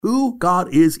Who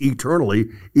God is eternally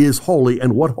is holy,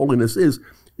 and what holiness is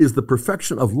the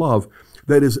perfection of love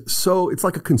that is so, it's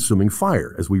like a consuming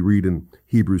fire, as we read in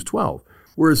Hebrews 12.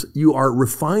 Whereas you are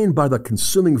refined by the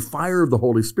consuming fire of the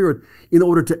Holy Spirit in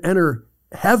order to enter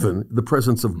heaven, the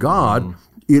presence of God.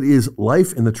 It is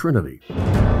life in the Trinity.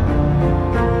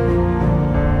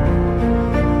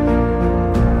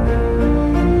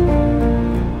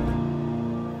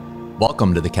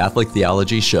 Welcome to the Catholic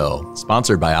Theology Show,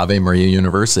 sponsored by Ave Maria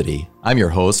University. I'm your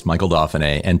host, Michael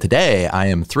Dauphiné, and today I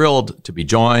am thrilled to be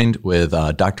joined with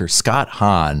Dr. Scott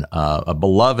Hahn, a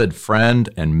beloved friend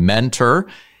and mentor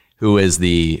who is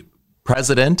the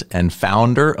president and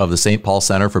founder of the St. Paul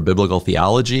Center for Biblical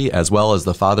Theology, as well as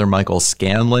the Father Michael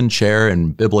Scanlon Chair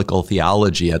in Biblical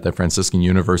Theology at the Franciscan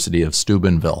University of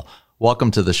Steubenville.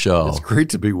 Welcome to the show. It's great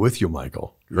to be with you,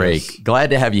 Michael. Great. Yes. Glad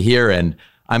to have you here. And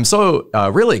I'm so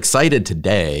really excited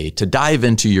today to dive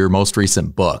into your most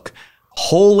recent book.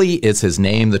 Holy is His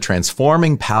Name, the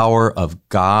Transforming Power of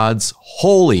God's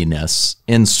Holiness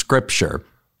in Scripture.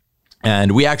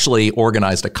 And we actually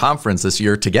organized a conference this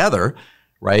year together,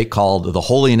 right, called The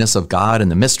Holiness of God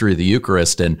and the Mystery of the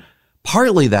Eucharist. And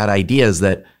partly that idea is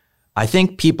that I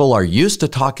think people are used to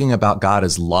talking about God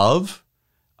as love.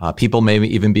 People may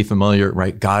even be familiar,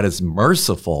 right? God is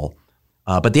merciful.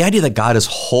 But the idea that God is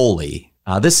holy,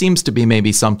 this seems to be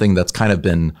maybe something that's kind of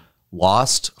been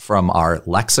lost from our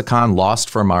lexicon, lost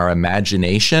from our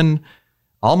imagination.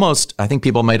 Almost, I think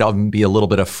people might even be a little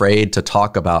bit afraid to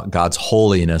talk about God's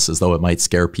holiness as though it might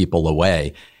scare people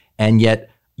away. And yet,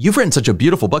 you've written such a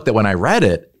beautiful book that when I read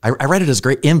it, I read it as a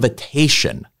great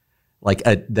invitation. Like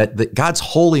that God's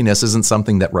holiness isn't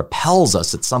something that repels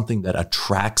us, it's something that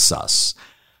attracts us.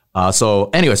 So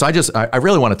I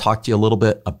really want to talk to you a little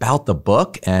bit about the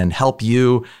book and help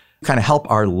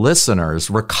our listeners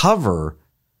recover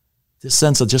this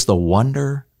sense of just the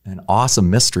wonder and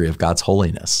awesome mystery of God's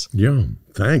holiness. Yeah,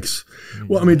 thanks.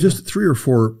 Well, I mean, just 3 or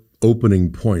 4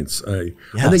 opening points. I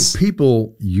think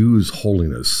people use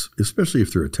holiness, especially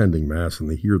if they're attending Mass and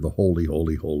they hear the holy,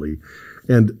 holy, holy.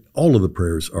 And all of the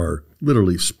prayers are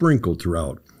literally sprinkled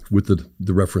throughout with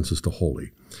the references to holy.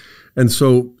 And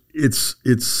so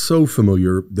it's so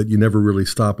familiar that you never really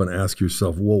stop and ask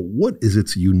yourself, well, what is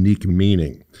its unique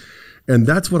meaning? And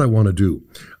that's what I want to do.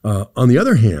 On the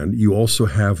other hand, you also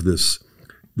have this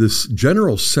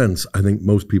general sense, I think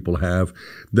most people have,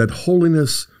 that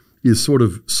holiness is sort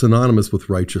of synonymous with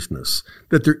righteousness,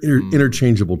 that they're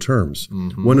interchangeable terms,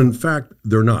 when in fact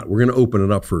they're not. We're going to open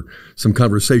it up for some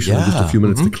conversation in just a few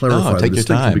minutes to clarify the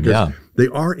distinction, because they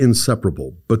are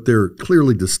inseparable, but they're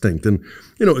clearly distinct. And,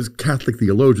 as Catholic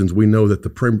theologians, we know that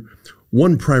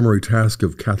one primary task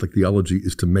of Catholic theology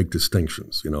is to make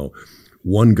distinctions,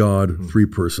 one God, 3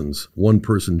 persons, one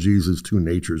person, Jesus, 2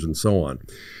 natures, and so on.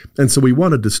 And so we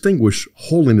want to distinguish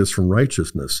holiness from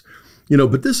righteousness.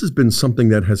 But this has been something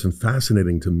that has been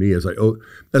fascinating to me as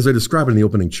I describe it in the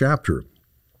opening chapter,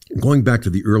 going back to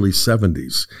the early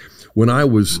 70s, when I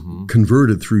was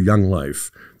converted through young life.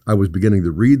 I was beginning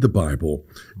to read the Bible,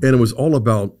 and it was all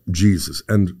about Jesus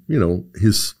and,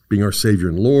 his being our Savior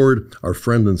and Lord, our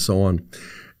friend, and so on.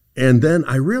 And then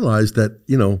I realized that,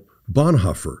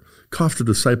 Bonhoeffer, Cost of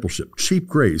Discipleship, Cheap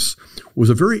Grace, was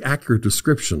a very accurate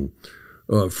description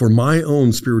for my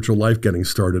own spiritual life getting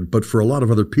started, but for a lot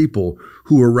of other people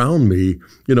who were around me,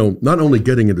 not only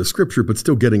getting into Scripture, but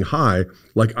still getting high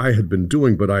like I had been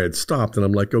doing, but I had stopped. And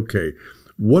I'm like, okay,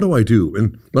 what do I do?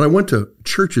 And when I went to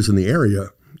churches in the area,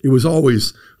 it was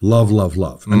always love, love,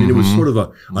 love. I mean, it was sort of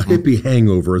a hippie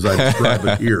hangover, as I describe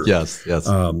it here. Yes.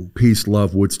 Peace,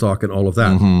 love, Woodstock, and all of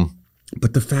that.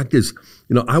 But the fact is,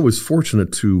 I was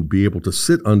fortunate to be able to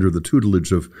sit under the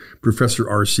tutelage of Professor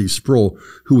R.C. Sproul,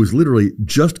 who was literally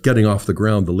just getting off the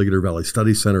ground, the Ligonier Valley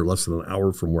Study Center, less than an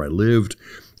hour from where I lived.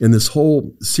 In this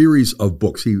whole series of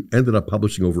books, he ended up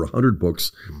publishing over 100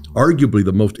 books, arguably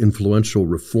the most influential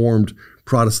Reformed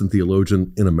Protestant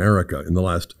theologian in America in the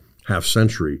last half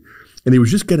century. And he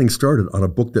was just getting started on a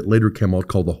book that later came out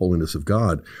called The Holiness of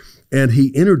God. And he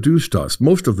introduced us.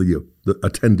 Most of the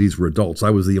attendees were adults. I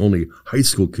was the only high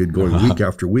school kid going week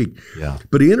after week. Yeah.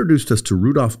 But he introduced us to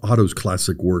Rudolf Otto's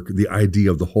classic work, The Idea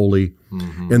of the Holy,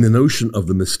 and the notion of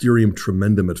the Mysterium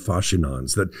Tremendum et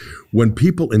Fascinans, that when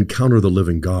people encounter the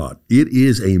living God, it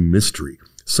is a mystery,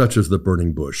 such as the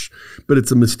burning bush. But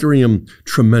it's a Mysterium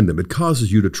Tremendum. It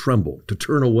causes you to tremble, to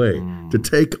turn away, to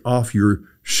take off your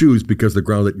shoes because the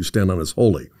ground that you stand on is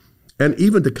holy, and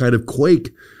even to kind of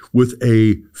quake with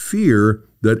a fear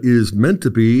that is meant to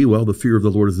be, the fear of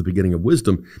the Lord is the beginning of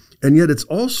wisdom. And yet it's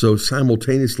also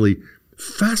simultaneously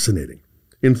fascinating,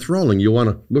 enthralling. You want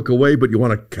to look away, but you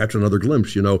want to catch another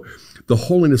glimpse, the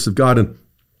holiness of God. And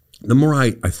the more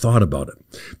I thought about it,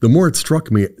 the more it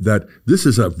struck me that this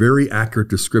is a very accurate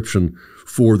description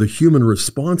for the human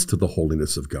response to the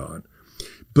holiness of God.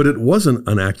 But it wasn't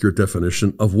an accurate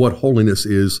definition of what holiness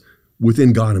is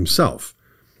within God himself.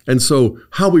 And so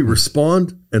how we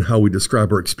respond and how we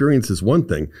describe our experience is one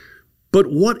thing, but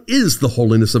what is the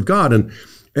holiness of God?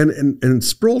 And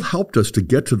Sproul helped us to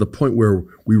get to the point where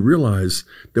we realize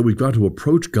that we've got to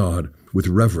approach God with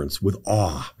reverence, with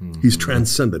awe. He's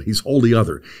transcendent. He's wholly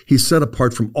other. He's set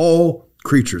apart from all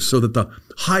creatures, so that the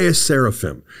highest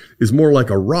seraphim is more like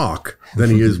a rock than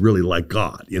he is really like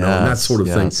God, and that sort of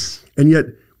thing. And yet,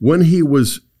 when he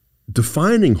was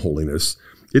defining holiness,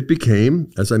 it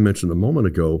became, as I mentioned a moment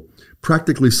ago,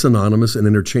 practically synonymous and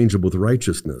interchangeable with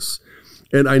righteousness.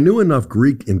 And I knew enough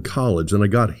Greek in college, and I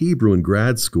got Hebrew in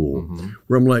grad school,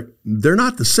 where I'm like, they're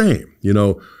not the same.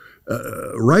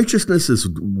 Righteousness is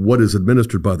what is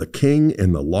administered by the king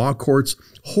and the law courts.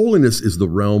 Holiness is the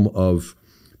realm of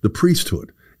the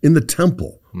priesthood in the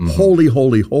temple. Holy,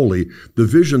 holy, holy. The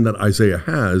vision that Isaiah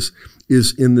has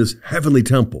is in this heavenly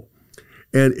temple.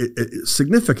 And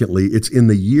significantly, it's in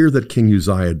the year that King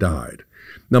Uzziah died.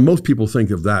 Now, most people think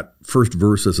of that first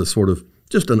verse as a sort of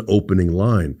just an opening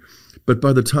line. But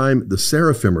by the time the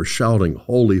seraphim are shouting,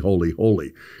 holy, holy,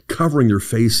 holy, covering their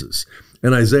faces,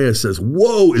 and Isaiah says,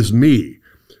 woe is me,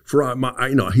 for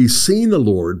he's seen the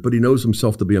Lord, but he knows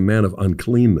himself to be a man of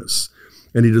uncleanness.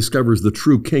 And he discovers the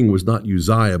true king was not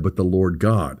Uzziah, but the Lord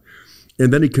God.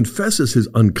 And then he confesses his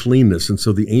uncleanness. And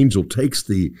so the angel takes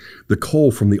the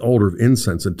coal from the altar of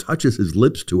incense and touches his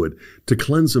lips to it to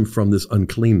cleanse him from this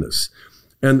uncleanness.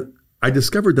 And I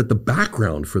discovered that the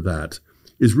background for that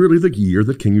is really the year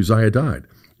that King Uzziah died.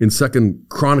 In 2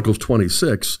 Chronicles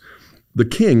 26, the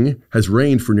king has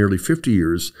reigned for nearly 50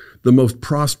 years, the most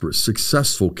prosperous,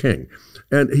 successful king.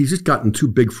 And he's just gotten too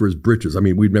big for his britches. I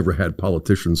mean, we've never had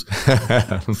politicians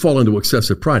fall into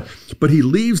excessive pride. But he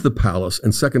leaves the palace,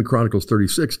 and 2 Chronicles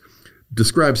 36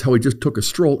 describes how he just took a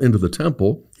stroll into the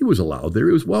temple. He was allowed there.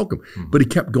 He was welcome. But he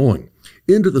kept going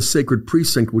into the sacred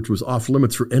precinct, which was off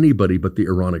limits for anybody but the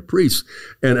Aaronic priests.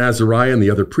 And Azariah and the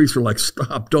other priests are like,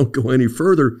 stop, don't go any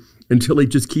further, until he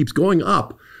just keeps going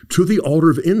up to the altar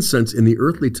of incense in the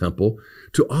earthly temple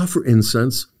to offer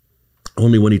incense.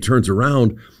 Only when he turns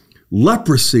around,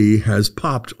 leprosy has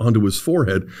popped onto his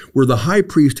forehead, where the high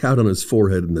priest had on his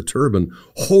forehead in the turban,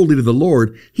 holy to the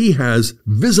Lord, he has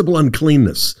visible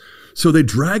uncleanness. So they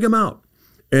drag him out,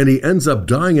 and he ends up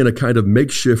dying in a kind of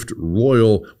makeshift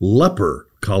royal leper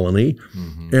colony.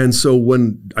 And so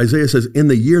when Isaiah says, in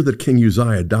the year that King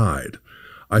Uzziah died,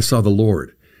 I saw the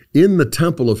Lord in the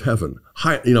temple of heaven.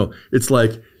 It's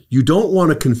like, you don't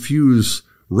want to confuse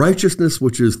righteousness,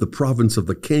 which is the province of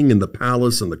the king and the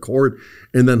palace and the court,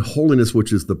 and then holiness,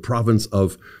 which is the province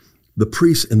of the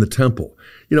priests in the temple.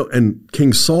 And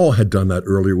King Saul had done that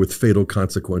earlier with fatal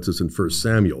consequences in 1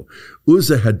 Samuel.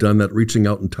 Uzzah had done that, reaching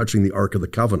out and touching the Ark of the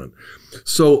Covenant.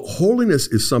 So holiness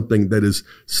is something that is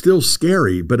still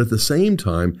scary, but at the same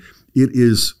time, it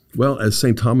is, well, as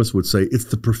St. Thomas would say, it's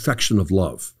the perfection of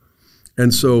love.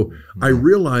 And so I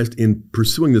realized in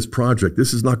pursuing this project,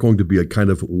 this is not going to be a kind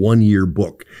of one-year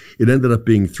book. It ended up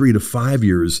being 3 to 5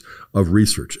 years of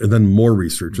research, and then more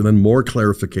research, and then more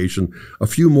clarification, a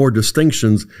few more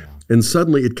distinctions. And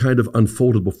suddenly it kind of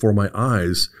unfolded before my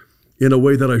eyes in a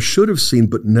way that I should have seen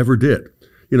but never did.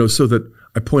 So that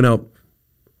I point out,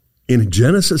 in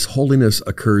Genesis, holiness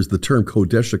occurs, the term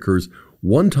Kodesh occurs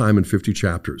one time in 50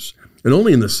 chapters. And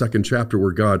only in the second chapter,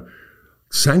 where God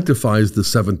sanctifies the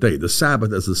seventh day, the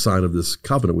Sabbath, as a sign of this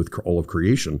covenant with all of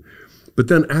creation. But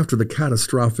then after the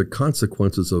catastrophic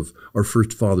consequences of our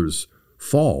first father's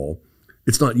fall,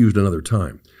 it's not used another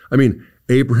time. I mean,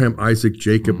 Abraham, Isaac,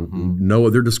 Jacob,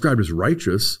 Noah, they're described as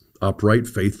righteous, upright,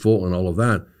 faithful, and all of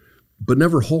that, but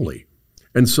never holy.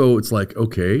 And so it's like,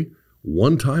 okay,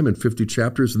 one time in 50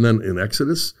 chapters, and then in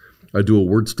Exodus, I do a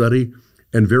word study,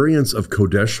 and variants of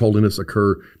Kodesh, holiness,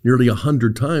 occur nearly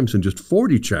 100 times in just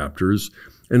 40 chapters.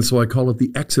 And so I call it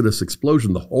the Exodus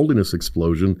explosion, the holiness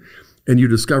explosion. And you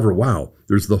discover, wow,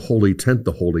 there's the holy tent,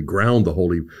 the holy ground, the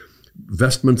holy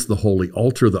vestments, the holy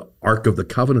altar, the Ark of the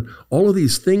Covenant. All of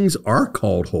these things are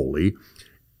called holy.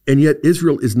 And yet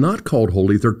Israel is not called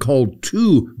holy. They're called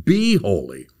to be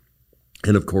holy.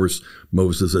 And of course,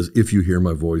 Moses says, if you hear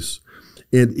my voice,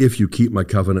 and if you keep my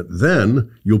covenant,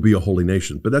 then you'll be a holy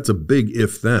nation. But that's a big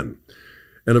if then.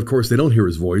 And of course, they don't hear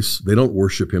his voice. They don't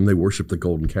worship him. They worship the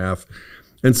golden calf.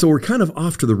 And so we're kind of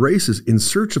off to the races in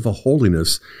search of a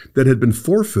holiness that had been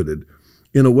forfeited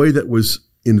in a way that was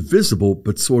invisible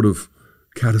but sort of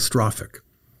catastrophic.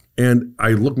 And I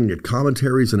looking at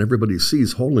commentaries and everybody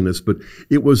sees holiness, but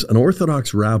it was an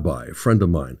Orthodox rabbi, a friend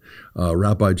of mine,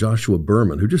 Rabbi Joshua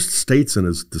Berman, who just states in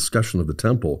his discussion of the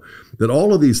temple that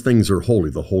all of these things are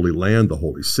holy, the Holy Land, the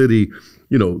Holy City,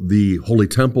 the Holy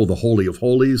Temple, the Holy of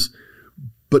Holies,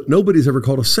 but nobody's ever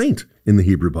called a saint in the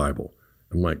Hebrew Bible.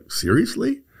 I'm like,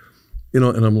 seriously? And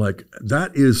I'm like,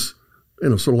 that is,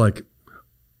 sort of like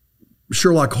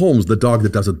Sherlock Holmes, the dog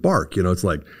that doesn't bark. It's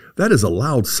like, that is a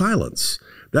loud silence.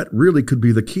 That really could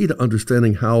be the key to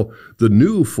understanding how the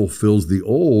new fulfills the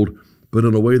old, but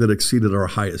in a way that exceeded our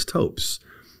highest hopes.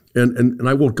 And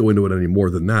I won't go into it any more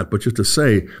than that, but just to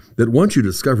say that once you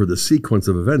discover the sequence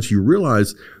of events, you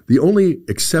realize the only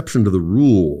exception to the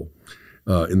rule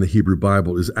in the Hebrew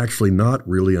Bible is actually not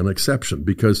really an exception,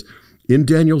 because in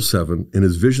Daniel 7, in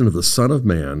his vision of the Son of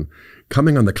Man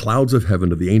coming on the clouds of heaven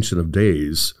to the Ancient of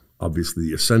Days, obviously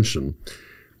the ascension,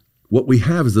 what we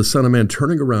have is the Son of Man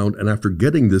turning around, and after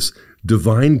getting this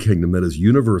divine kingdom that is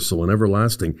universal and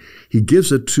everlasting, he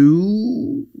gives it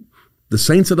to the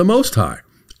saints of the Most High.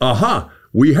 Aha,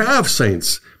 we have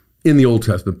saints in the Old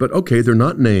Testament, but okay, they're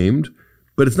not named,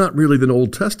 but it's not really the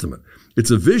Old Testament.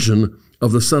 It's a vision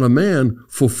of the Son of Man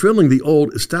fulfilling the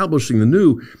old, establishing the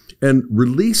new, and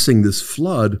releasing this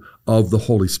flood of the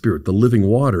Holy Spirit, the living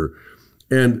water.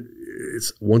 And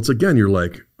it's, once again, you're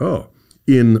like, oh,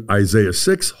 in Isaiah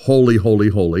 6, holy, holy,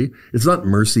 holy. It's not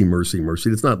mercy, mercy, mercy.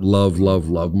 It's not love, love,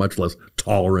 love, much less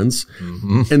tolerance.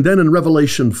 Mm-hmm. And then in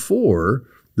Revelation 4,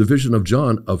 the vision of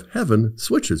John of heaven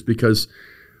switches, because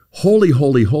holy,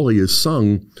 holy, holy is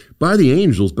sung by the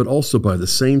angels, but also by the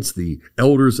saints, the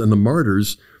elders, and the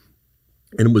martyrs.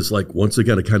 And it was like, once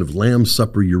again, a kind of Lamb's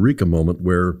Supper eureka moment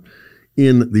where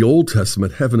in the Old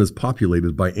Testament, heaven is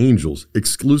populated by angels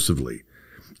exclusively.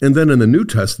 And then in the New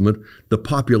Testament, the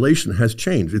population has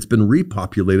changed. It's been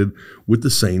repopulated with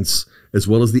the saints, as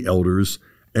well as the elders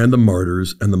and the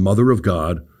martyrs and the Mother of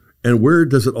God. And where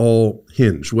does it all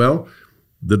hinge? Well,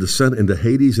 the descent into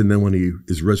Hades, and then when he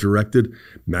is resurrected,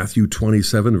 Matthew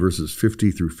 27, verses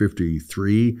 50 through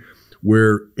 53,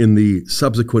 where in the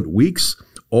subsequent weeks,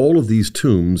 all of these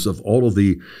tombs of all of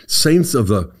the saints of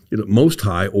the Most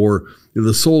High, or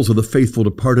the souls of the faithful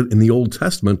departed in the Old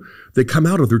Testament, they come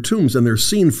out of their tombs and they're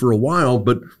seen for a while,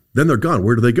 but then they're gone.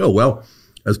 Where do they go? Well,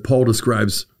 as Paul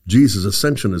describes Jesus'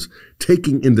 ascension as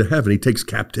taking into heaven, he takes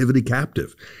captivity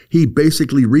captive. He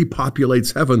basically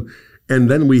repopulates heaven, and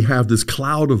then we have this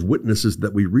cloud of witnesses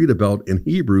that we read about in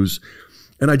Hebrews.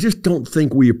 And I just don't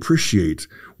think we appreciate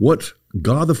what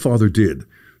God the Father did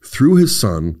through his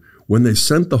Son when they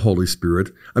sent the Holy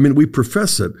Spirit. I mean, we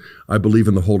profess it. I believe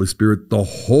in the Holy Spirit, the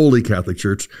Holy Catholic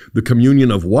Church, the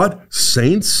communion of what?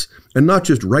 Saints, and not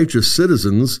just righteous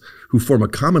citizens who form a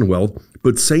commonwealth,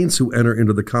 but saints who enter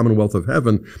into the commonwealth of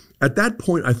heaven. At that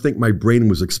point, I think my brain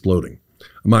was exploding.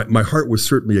 My heart was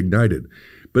certainly ignited.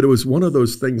 But it was one of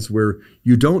those things where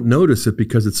you don't notice it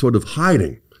because it's sort of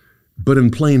hiding, but in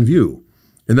plain view.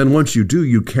 And then once you do,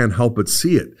 you can't help but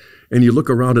see it. And you look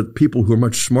around at people who are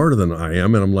much smarter than I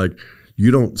am, and I'm like, you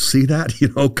don't see that?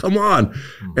 Come on.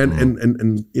 Mm-hmm.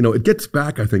 And it gets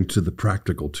back, I think, to the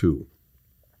practical too.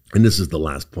 And this is the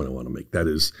last point I want to make. That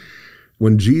is,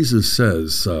 when Jesus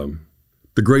says,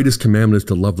 the greatest commandment is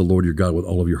to love the Lord your God with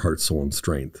all of your heart, soul, and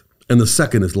strength. And the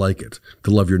second is like it,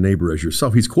 to love your neighbor as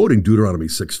yourself. He's quoting Deuteronomy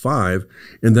 6:5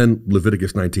 and then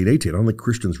Leviticus 19:18. I don't think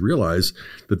Christians realize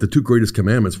that the two greatest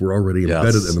commandments were already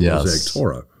embedded in the Mosaic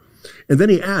Torah. And then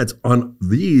he adds, on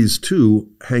these two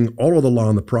hang all of the law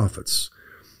and the prophets.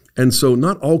 And so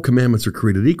not all commandments are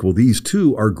created equal. These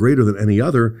two are greater than any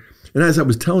other. And as I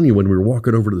was telling you when we were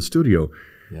walking over to the studio,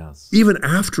 even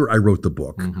after I wrote the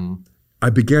book, I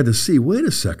began to see, wait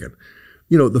a second,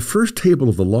 the first table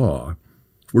of the law,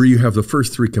 where you have the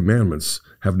first three commandments,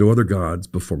 have no other gods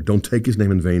before me, don't take his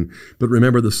name in vain, but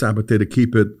remember the Sabbath day to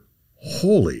keep it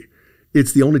holy.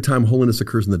 It's the only time holiness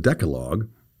occurs in the Decalogue,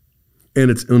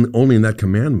 and it's only in that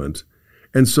commandment.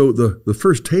 And so the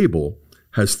first table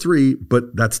has three,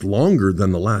 but that's longer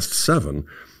than the last seven.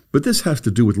 But this has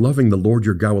to do with loving the Lord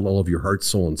your God with all of your heart,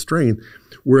 soul, and strength,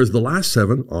 whereas the last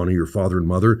seven, honor your father and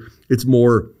mother, it's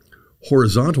more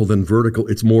horizontal than vertical.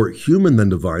 It's more human than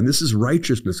divine. This is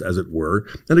righteousness, as it were.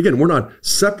 And again, we're not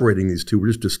separating these two. We're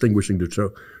just distinguishing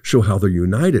to show how they're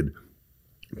united.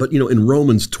 But, in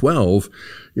Romans 12,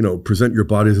 present your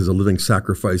bodies as a living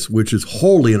sacrifice, which is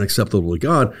holy and acceptable to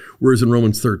God. Whereas in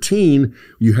Romans 13,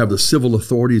 you have the civil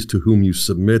authorities to whom you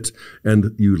submit,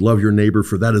 and you love your neighbor,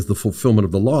 for that is the fulfillment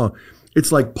of the law.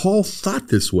 It's like Paul thought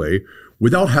this way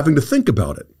without having to think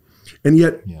about it. And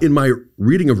yet, in my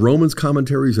reading of Romans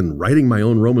commentaries and writing my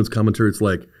own Romans commentary, it's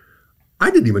like,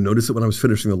 I didn't even notice it when I was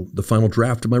finishing the final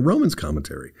draft of my Romans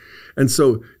commentary. And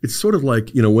so it's sort of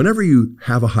like, whenever you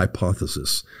have a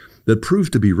hypothesis that proves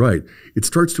to be right, it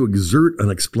starts to exert an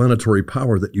explanatory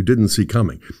power that you didn't see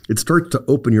coming. It starts to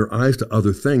open your eyes to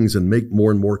other things and make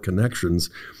more and more connections.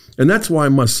 And that's why I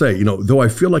must say, though I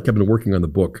feel like I've been working on the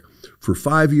book for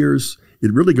 5 years,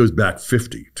 it really goes back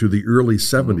 50 to the early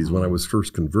 70s when I was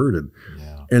first converted.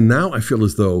 Yeah. And now I feel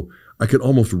as though I could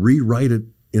almost rewrite it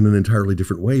in an entirely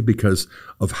different way because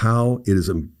of how it is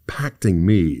impacting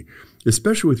me,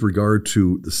 especially with regard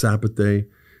to the Sabbath day,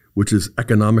 which is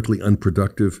economically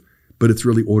unproductive, but it's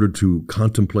really ordered to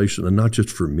contemplation, and not just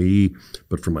for me,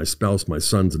 but for my spouse, my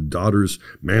sons and daughters,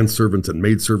 manservants and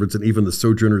maidservants, and even the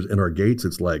sojourners in our gates.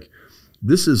 It's like,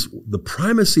 this is the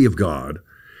primacy of God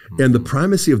and the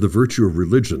primacy of the virtue of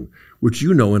religion, which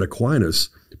in Aquinas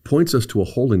points us to a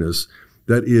holiness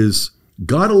that is,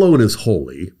 God alone is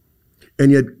holy,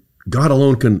 and yet God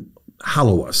alone can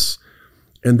hallow us.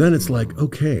 And then it's like,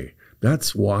 okay,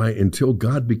 that's why until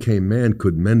God became man,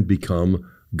 could men become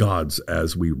gods,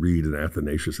 as we read in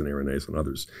Athanasius and Irenaeus and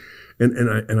others.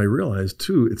 And I realized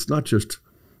too, it's not just,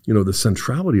 the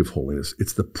centrality of holiness,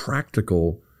 it's the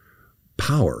practical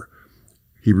power.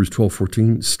 Hebrews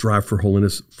 12:14, strive for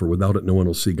holiness, for without it no one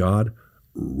will see God.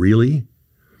 Really?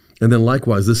 And then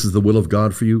likewise, this is the will of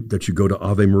God for you, that you go to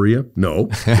Ave Maria? No.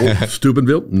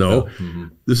 Steubenville? No. Mm-hmm.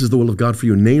 This is the will of God for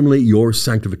you, namely your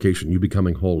sanctification, you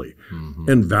becoming holy. Mm-hmm.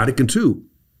 And Vatican II,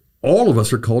 all of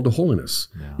us are called to holiness.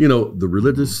 Yeah. The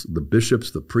religious, the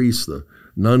bishops, the priests, the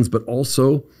nuns, but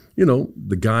also,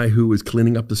 the guy who is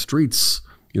cleaning up the streets,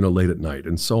 late at night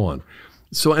and so on.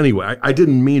 So anyway, I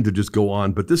didn't mean to just go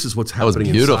on, but this is what's happening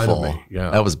inside of me.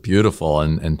 Yeah. That was beautiful.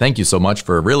 And thank you so much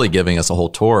for really giving us a whole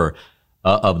tour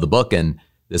of the book and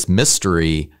this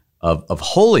mystery of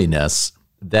holiness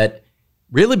that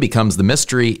really becomes the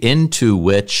mystery into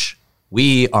which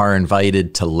we are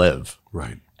invited to live.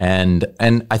 Right. And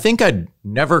I think I'd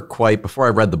never quite, before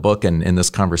I read the book and in this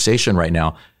conversation right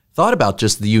now, thought about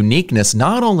just the uniqueness,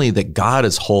 not only that God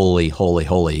is holy, holy,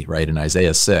 holy, right, in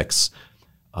Isaiah 6,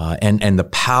 and the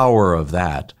power of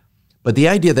that, but the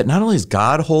idea that not only is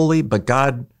God holy, but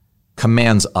God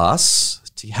commands us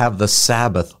to have the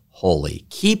Sabbath holy,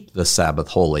 keep the Sabbath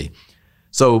holy.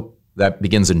 So that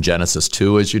begins in Genesis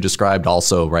 2, as you described,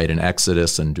 also right in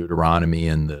Exodus and Deuteronomy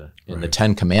and the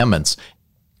Ten Commandments.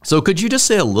 So could you just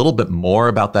say a little bit more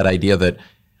about that idea that,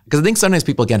 because I think sometimes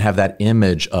people again have that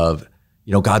image of,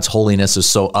 God's holiness is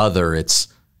so other,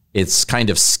 it's kind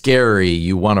of scary,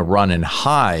 you want to run and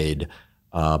hide.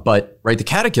 But right, the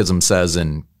Catechism says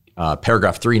in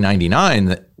paragraph 399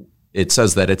 that it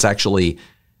says that it's actually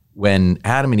when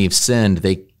Adam and Eve sinned,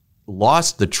 they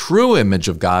lost the true image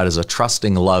of God as a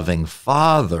trusting, loving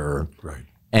Father. Right.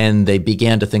 And they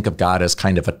began to think of God as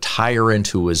kind of a tyrant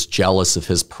who was jealous of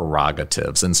his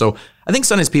prerogatives. And so I think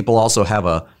sometimes people also have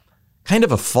a kind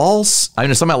of a false,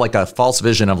 somehow like a false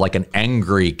vision of like an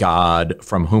angry God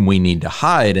from whom we need to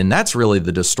hide. And that's really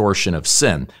the distortion of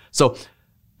sin. So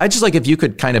I just like if you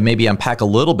could kind of maybe unpack a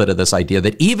little bit of this idea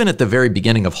that even at the very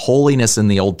beginning of holiness in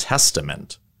the Old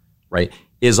Testament, right,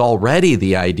 is already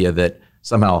the idea that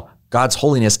somehow God's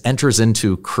holiness enters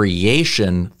into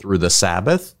creation through the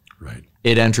Sabbath. Right.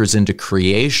 It enters into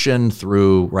creation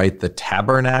through, right, the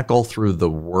tabernacle, through the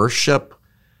worship,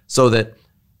 so that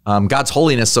God's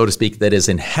holiness, so to speak, that is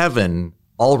in heaven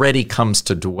already comes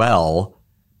to dwell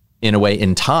in a way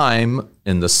in time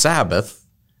in the Sabbath,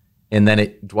 and then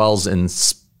it dwells in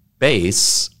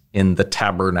space in the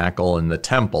tabernacle and the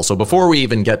temple. So before we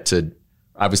even get to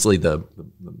obviously the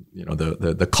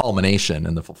culmination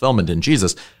and the fulfillment in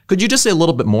Jesus, could you just say a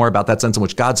little bit more about that sense in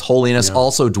which God's holiness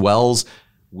also dwells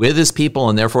with his people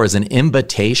and therefore is an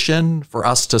invitation for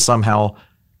us to somehow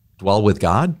dwell with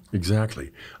God?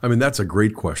 Exactly. That's a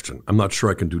great question. I'm not sure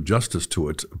I can do justice to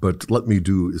it, but let me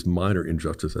do as minor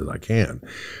injustice as I can.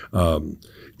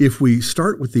 If we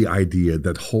start with the idea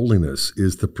that holiness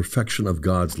is the perfection of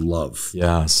God's love,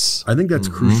 yes, I think that's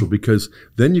crucial, because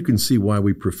then you can see why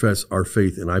we profess our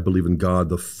faith and I believe in God,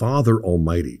 the Father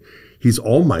Almighty. He's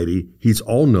almighty, he's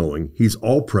all-knowing, he's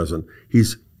all-present,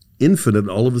 he's infinite in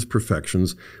all of his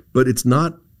perfections, but it's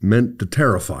not meant to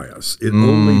terrify us. It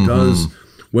only does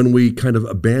when we kind of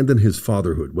abandon his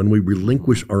fatherhood, when we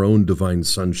relinquish our own divine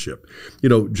sonship.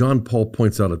 John Paul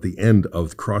points out at the end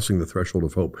of Crossing the Threshold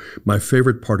of Hope, my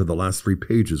favorite part of the last 3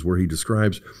 pages, where he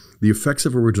describes the effects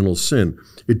of original sin.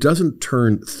 It doesn't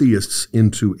turn theists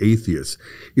into atheists.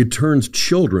 It turns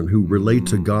children who relate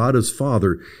to God as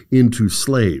Father into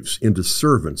slaves, into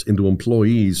servants, into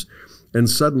employees. And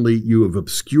suddenly you have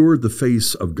obscured the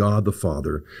face of God the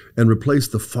Father and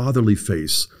replaced the fatherly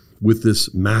face with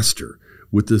this master,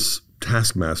 with this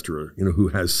taskmaster, who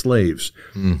has slaves.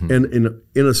 And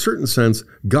in a certain sense,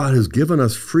 God has given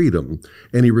us freedom,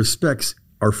 and he respects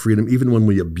our freedom even when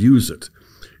we abuse it.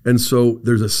 And so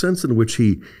there's a sense in which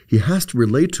he has to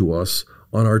relate to us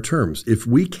on our terms. If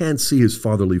we can't see his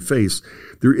fatherly face,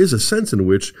 there is a sense in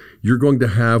which you're going to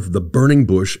have the burning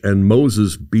bush and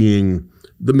Moses being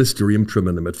the mysterium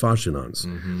tremendum et fascinans.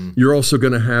 You're also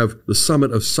going to have the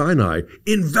summit of Sinai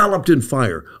enveloped in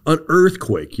fire, an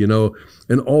earthquake,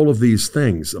 and all of these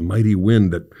things, a mighty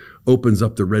wind that opens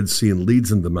up the Red Sea and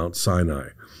leads into Mount Sinai.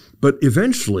 But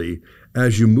eventually,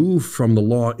 as you move from the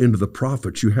law into the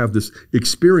prophets, you have this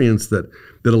experience that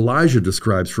Elijah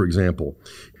describes, for example,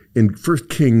 in 1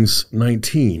 Kings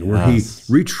 19, where he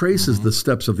retraces the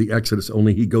steps of the Exodus,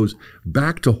 only he goes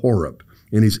back to Horeb,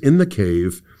 and he's in the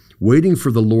cave waiting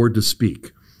for the Lord to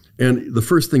speak. And the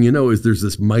first thing you know is there's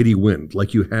this mighty wind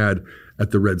like you had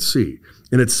at the Red Sea,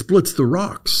 and it splits the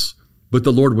rocks, but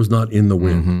the Lord was not in the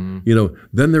wind.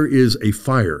 Then there is a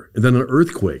fire, and then an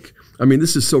earthquake. I mean,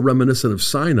 this is so reminiscent of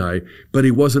Sinai, but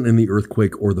he wasn't in the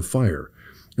earthquake or the fire.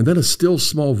 And then a still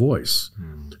small voice.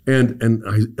 And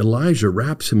Elijah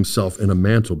wraps himself in a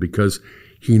mantle because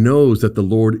he knows that the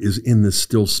Lord is in this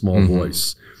still small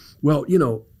voice. Well,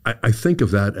 I think of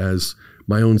that as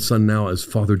my own son now as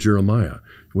Father Jeremiah,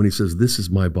 when he says, "This is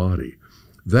my body."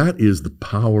 That is the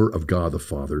power of God the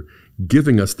Father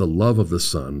giving us the love of the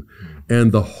Son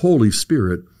and the Holy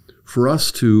Spirit for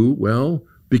us to,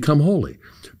 become holy.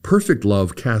 Perfect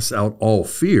love casts out all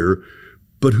fear,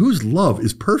 but whose love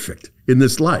is perfect in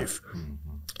this life?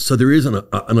 So there is an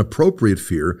appropriate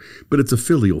fear, but it's a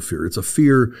filial fear. It's a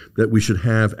fear that we should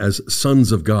have as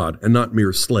sons of God and not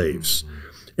mere slaves.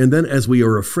 And then as we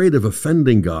are afraid of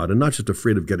offending God and not just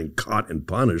afraid of getting caught and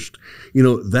punished,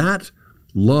 that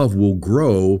love will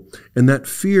grow and that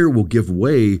fear will give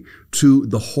way to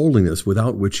the holiness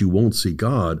without which you won't see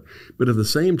God, but at the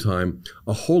same time,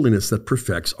 a holiness that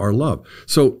perfects our love.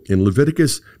 So in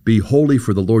Leviticus, be holy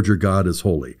for the Lord your God is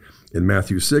holy. In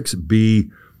Matthew 6,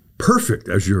 be perfect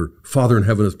as your Father in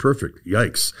heaven is perfect.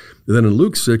 Yikes. And then in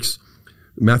Luke 6,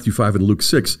 Matthew 5 and Luke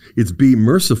 6, it's be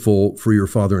merciful for your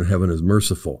Father in heaven is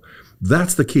merciful.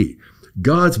 That's the key.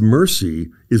 God's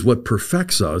mercy is what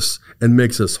perfects us and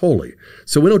makes us holy.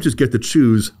 So we don't just get to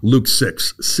choose Luke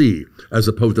 6, C, as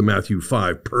opposed to Matthew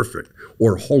 5, perfect,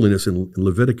 or holiness in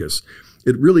Leviticus.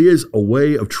 It really is a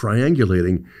way of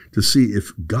triangulating to see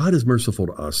if God is merciful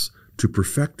to us to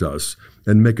perfect us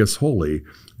and make us holy,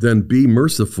 then be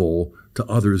merciful to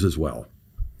others as well.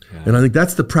 Yeah. And I think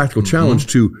that's the practical challenge,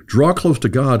 to draw close to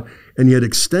God and yet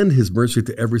extend his mercy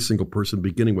to every single person,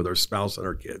 beginning with our spouse and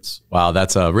our kids. Wow,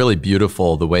 that's really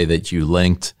beautiful, the way that you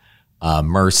linked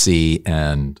mercy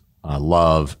and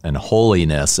love and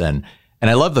holiness. And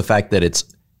I love the fact that it's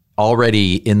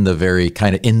already in the very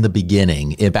kind of in the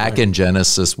beginning, back in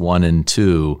Genesis 1 and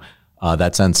 2,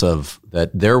 that sense of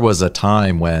that there was a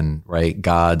time when,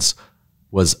 God's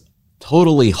was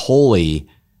totally holy,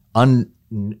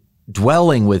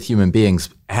 dwelling with human beings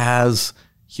as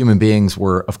human beings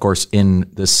were, of course, in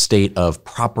this state of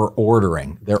proper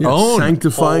ordering. Their own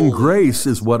sanctifying grace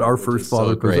is what our first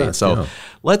father possessed. So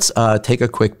let's take a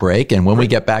quick break. And when we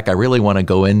get back, I really want to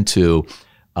go into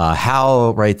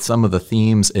how, some of the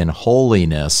themes in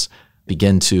holiness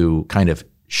begin to kind of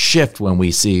shift when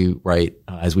we see,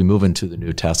 as we move into the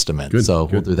New Testament. We'll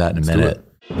do that in a minute.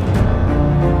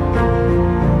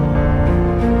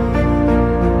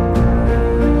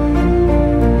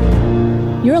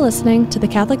 You're listening to the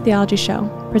Catholic Theology Show,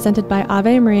 presented by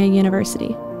Ave Maria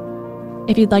University.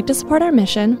 If you'd like to support our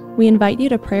mission, we invite you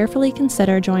to prayerfully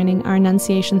consider joining our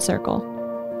Annunciation Circle,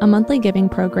 a monthly giving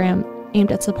program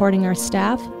aimed at supporting our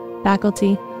staff,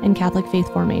 faculty, and Catholic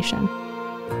faith formation.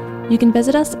 You can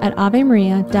visit us at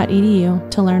avemaria.edu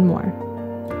to learn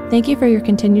more. Thank you for your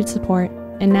continued support,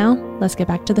 and now let's get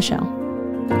back to the show.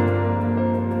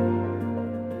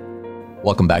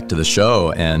 Welcome back to the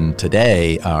show, and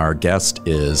today our guest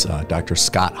is Dr.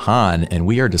 Scott Hahn, and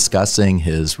we are discussing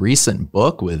his recent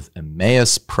book with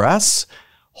Emmaus Press,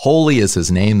 Holy is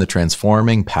His Name, The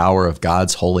Transforming Power of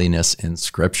God's Holiness in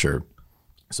Scripture.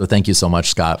 So thank you so much,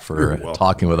 Scott, for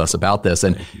talking with us about this.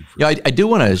 And I do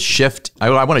want to shift,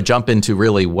 I want to jump into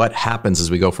really what happens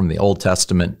as we go from the Old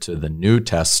Testament to the New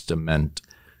Testament,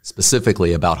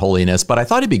 specifically about holiness, but I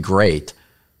thought it'd be great.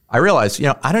 I realized,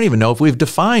 I don't even know if we've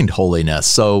defined holiness.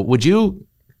 So would you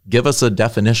give us a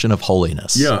definition of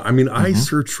holiness? Yeah, I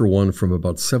searched for one from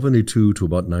about 72 to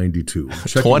about 92.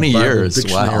 20 years,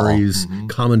 dictionaries,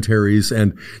 commentaries,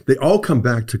 and they all come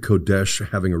back to Kodesh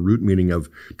having a root meaning of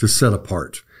to set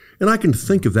apart. And I can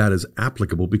think of that as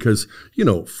applicable because,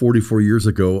 44 years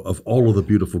ago, of all of the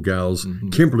beautiful gals,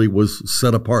 Kimberly was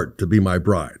set apart to be my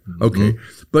bride. Okay.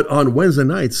 But on Wednesday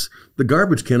nights, the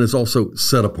garbage can is also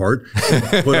set apart,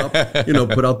 and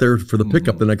put out there for the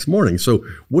pickup the next morning. So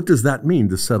what does that mean,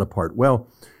 to set apart? Well,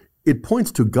 it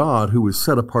points to God, who is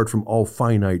set apart from all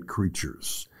finite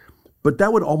creatures. But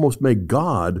that would almost make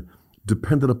God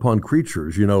dependent upon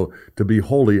creatures. To be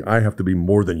holy, I have to be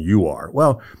more than you are.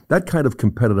 Well, that kind of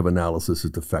competitive analysis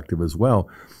is defective as well.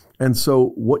 And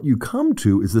so what you come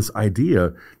to is this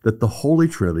idea that the Holy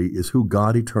Trinity is who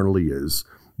God eternally is,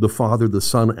 the Father, the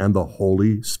Son, and the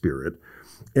Holy Spirit.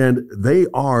 And they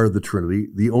are the Trinity,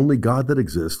 the only God that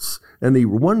exists, and the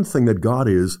one thing that God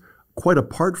is, quite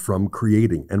apart from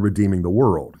creating and redeeming the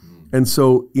world. And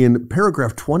so in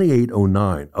paragraph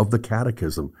 2809 of the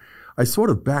Catechism, I sort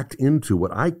of backed into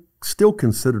what I still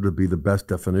consider to be the best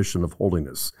definition of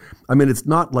holiness. I mean, it's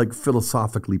not like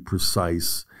philosophically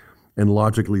precise and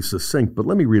logically succinct, but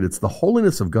let me read it. It's the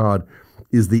holiness of God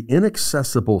is the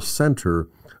inaccessible center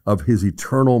of his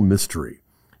eternal mystery.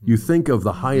 You think of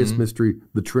the highest mystery,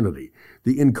 the Trinity.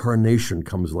 The incarnation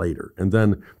comes later, and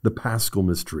then the Paschal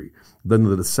mystery, then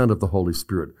the descent of the Holy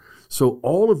Spirit. So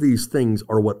all of these things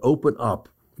are what open up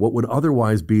what would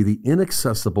otherwise be the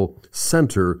inaccessible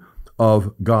center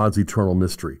of God's eternal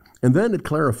mystery. And then it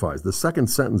clarifies. The second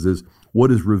sentence is,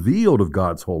 what is revealed of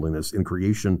God's holiness in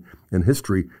creation and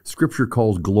history, Scripture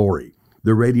calls glory,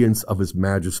 the radiance of his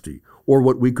majesty, or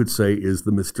what we could say is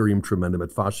the mysterium tremendum et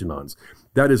fascinans.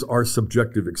 That is our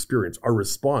subjective experience, our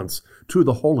response to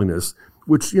the holiness,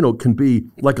 which, can be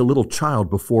like a little child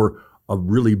before a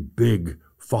really big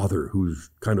father who's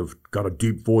kind of got a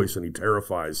deep voice and he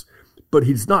terrifies. But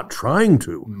he's not trying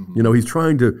to. He's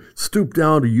trying to stoop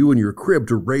down to you in your crib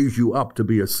to raise you up to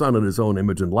be a son in his own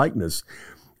image and likeness.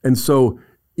 And so,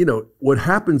 what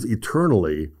happens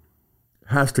eternally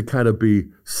has to kind of be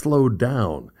slowed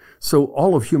down. So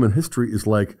all of human history is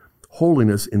like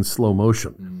holiness in slow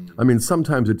motion. I mean,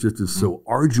 sometimes it just is so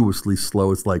arduously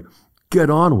slow. It's like, get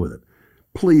on with it.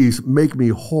 Please make me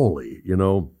holy,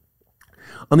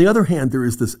 On the other hand, there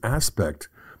is this aspect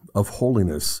of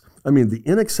holiness. I mean, the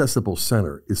inaccessible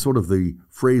center is sort of the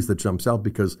phrase that jumps out,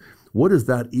 because what is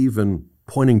that even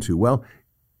pointing to? Well,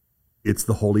 it's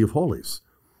the Holy of Holies.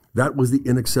 That was the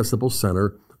inaccessible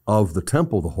center of the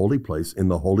temple, the holy place, in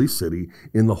the holy city,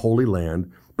 in the Holy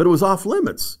Land, but it was off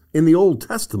limits. In the Old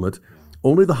Testament,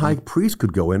 only the high priest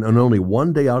could go in, and only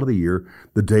one day out of the year,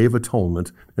 the Day of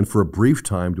Atonement, and for a brief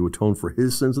time to atone for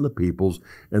his sins and the people's,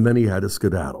 and then he had to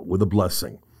skedaddle with a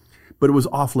blessing. But it was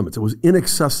off limits. It was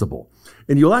inaccessible.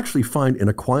 And you'll actually find in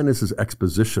Aquinas'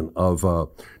 exposition of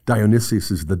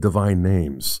Dionysius' The Divine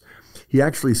Names, he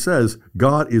actually says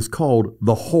God is called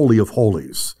the Holy of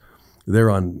Holies.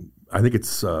 There on, I think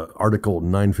it's Article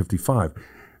 955.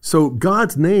 So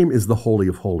God's name is the Holy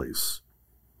of Holies,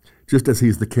 just as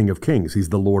he's the King of Kings. He's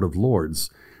the Lord of Lords.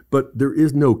 But there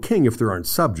is no king if there aren't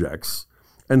subjects.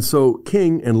 And so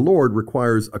king and Lord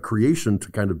requires a creation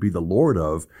to kind of be the Lord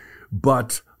of,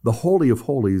 but the Holy of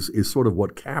Holies is sort of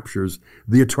what captures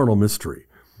the eternal mystery.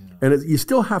 Yeah. And you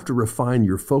still have to refine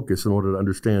your focus in order to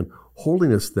understand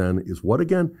holiness then is what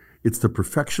again? It's the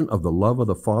perfection of the love of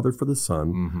the Father for the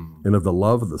Son, and of the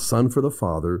love of the Son for the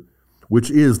Father,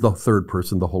 which is the third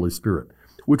person, the Holy Spirit,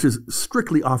 which is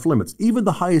strictly off limits. Even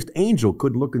the highest angel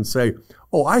could look and say,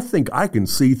 oh, I think I can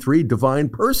see three divine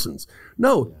persons.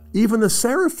 No, even the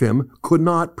seraphim could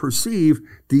not perceive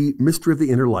the mystery of the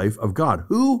inner life of God.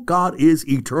 Who God is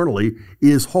eternally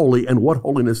is holy, and what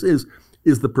holiness is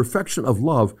the perfection of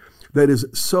love that is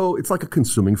so, it's like a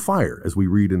consuming fire, as we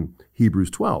read in Hebrews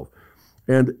 12.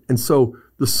 And so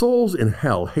the souls in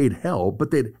hell hate hell,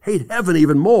 but they'd hate heaven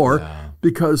even more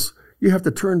because you have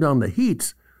to turn down the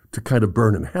heat to kind of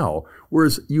burn in hell,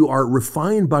 whereas you are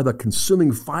refined by the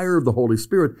consuming fire of the Holy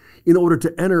Spirit in order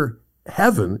to enter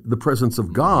heaven, the presence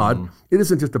of God. It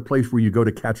isn't just a place where you go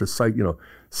to catch a sight,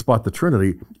 spot the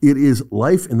Trinity. It is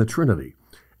life in the Trinity.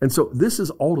 And so this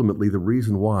is ultimately the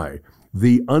reason why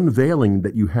the unveiling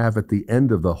that you have at the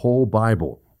end of the whole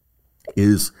Bible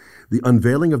is the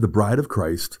unveiling of the bride of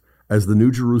Christ as the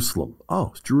New Jerusalem.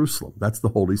 Oh, it's Jerusalem. That's the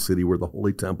holy city where the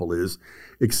holy temple is,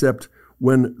 except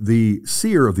when the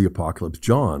seer of the apocalypse,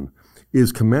 John,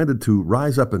 is commanded to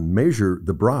rise up and measure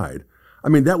the bride. I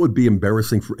mean, that would be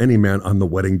embarrassing for any man on the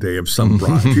wedding day of some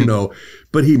bride,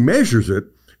 But he measures it,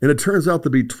 and it turns out to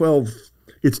be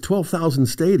 12,000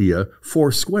 stadia,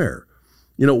 4 square.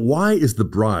 Why is the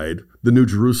bride, the New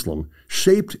Jerusalem,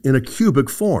 shaped in a cubic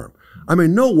form? I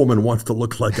mean, no woman wants to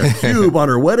look like a cube on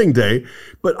her wedding day,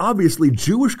 but obviously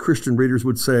Jewish Christian readers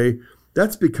would say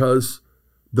that's because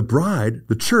the bride,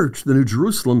 the church, the New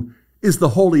Jerusalem, is the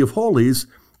Holy of Holies,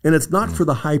 and it's not for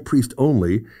the high priest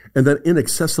only, and then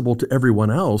inaccessible to everyone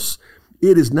else.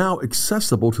 It is now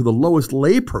accessible to the lowest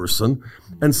layperson,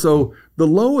 and so the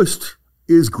lowest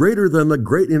is greater than the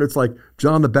great. And it's like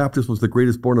John the Baptist was the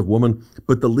greatest born of woman,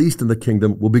 but the least in the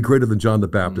kingdom will be greater than John the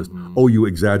Baptist. Oh, you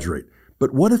exaggerate.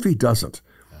 But what if he doesn't?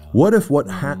 What if what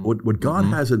God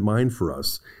has in mind for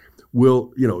us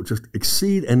will, just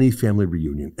exceed any family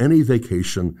reunion, any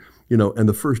vacation, and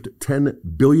the first 10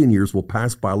 billion years will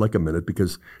pass by like a minute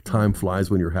because time flies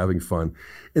when you're having fun.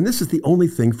 And this is the only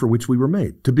thing for which we were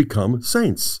made, to become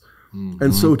saints.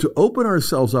 And so to open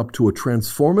ourselves up to a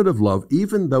transformative love,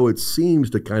 even though it seems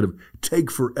to kind of take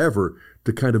forever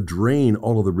to kind of drain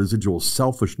all of the residual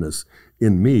selfishness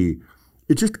in me,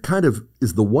 it just kind of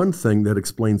is the one thing that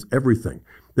explains everything.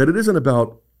 That it isn't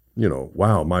about,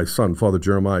 wow, my son, Father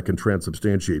Jeremiah, can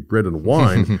transubstantiate bread and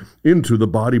wine into the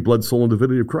body, blood, soul, and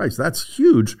divinity of Christ. That's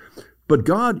huge. But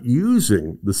God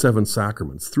using the 7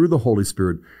 sacraments through the Holy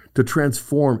Spirit to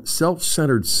transform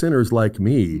self-centered sinners like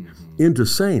me into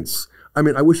saints. I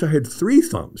mean, I wish I had 3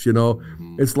 thumbs,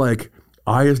 It's like,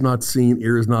 eye is not seen,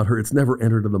 ear is not heard. It's never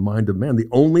entered in the mind of man. The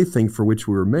only thing for which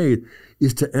we were made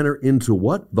is to enter into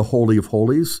what? The Holy of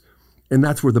Holies. And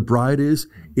that's where the bride is,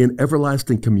 in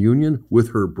everlasting communion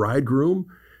with her bridegroom.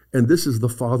 And this is the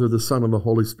Father, the Son, and the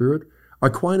Holy Spirit.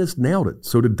 Aquinas nailed it.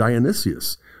 So did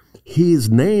Dionysius. His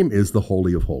name is the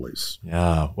Holy of Holies.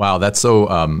 Yeah. Wow. That's so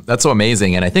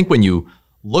amazing. And I think when you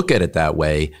look at it that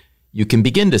way, you can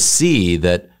begin to see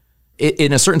that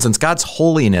in a certain sense, God's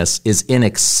holiness is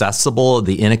inaccessible,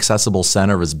 the inaccessible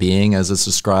center of his being, as it's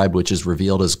described, which is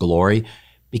revealed as glory,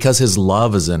 because his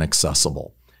love is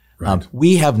inaccessible. Right.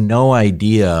 We have no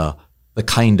idea the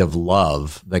kind of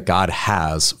love that God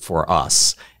has for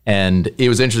us. And it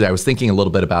was interesting. I was thinking a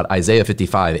little bit about Isaiah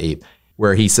 55:8,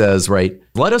 where he says, right,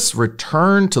 let us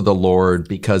return to the Lord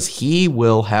because he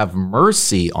will have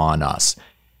mercy on us.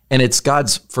 And it's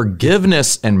God's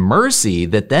forgiveness and mercy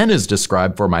that then is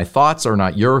described, for my thoughts are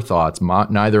not your thoughts,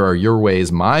 neither are your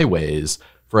ways my ways.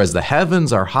 For as the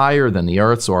heavens are higher than the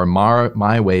earth, so are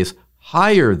my ways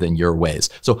higher than your ways.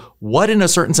 So what in a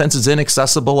certain sense is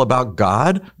inaccessible about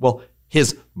God? Well,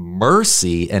 his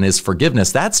mercy and his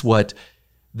forgiveness, that's what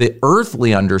the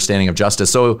earthly understanding of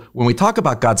justice. So when we talk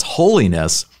about God's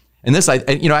holiness, and this,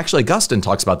 actually Augustine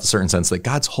talks about the certain sense that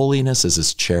God's holiness is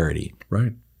his charity.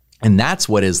 Right. And that's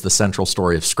what is the central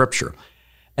story of Scripture.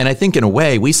 And I think in a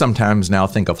way, we sometimes now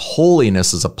think of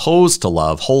holiness as opposed to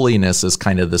love. Holiness is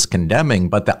kind of this condemning,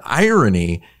 but the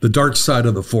irony... the dark side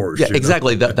of the force. Yeah,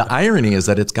 exactly. The irony is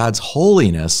that it's God's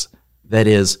holiness that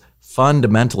is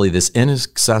fundamentally this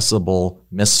inaccessible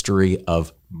mystery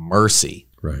of mercy.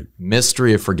 Right.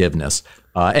 Mystery of forgiveness.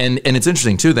 And it's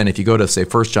interesting, too, then, if you go to, say,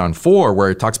 1 John 4, where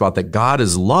it talks about that God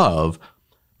is love,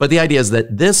 but the idea is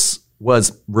that this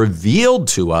was revealed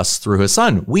to us through his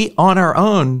son. We, on our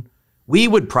own, we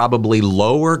would probably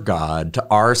lower God to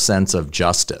our sense of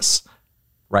justice,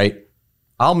 right?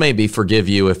 I'll maybe forgive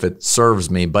you if it serves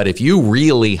me, but if you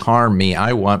really harm me,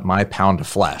 I want my pound of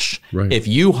flesh. Right. If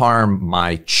you harm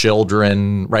my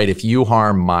children, right? If you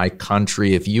harm my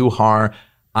country,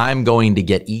 I'm going to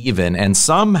get even. And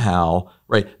somehow,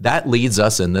 right, that leads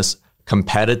us in this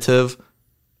competitive,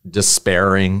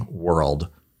 despairing world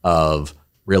of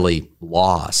really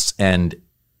loss. And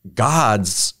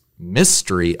God's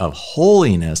mystery of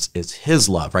holiness is his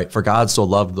love, right? For God so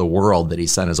loved the world that he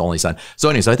sent his only son. So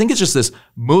anyway, I think it's just this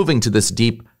moving to this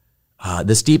deep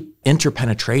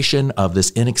interpenetration of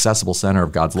this inaccessible center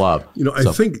of God's love. I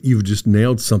think you've just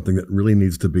nailed something that really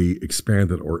needs to be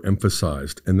expanded or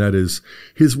emphasized, and that is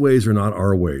his ways are not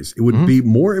our ways. It would be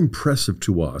more impressive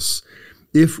to us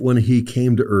if when he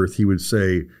came to earth, he would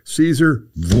say, Caesar,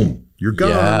 boom, you're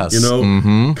God,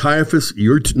 yes. Caiaphas,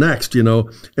 you're next,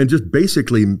 and just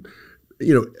basically,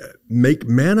 make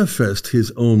manifest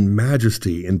his own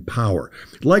majesty and power,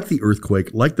 like the earthquake,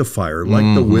 like the fire,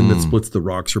 like the wind that splits the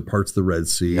rocks or parts the Red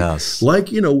Sea. Yes. Like,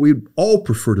 we'd all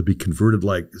prefer to be converted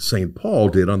like St. Paul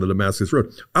did on the Damascus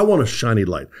Road. I want a shiny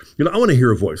light. I want to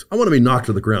hear a voice. I want to be knocked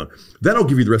to the ground. That'll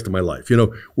give you the rest of my life,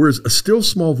 Whereas a still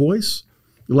small voice,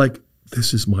 like,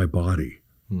 this is my body.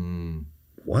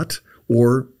 What?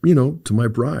 Or, to my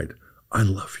bride, I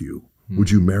love you.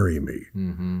 Would you marry me?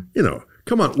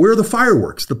 Come on, where are the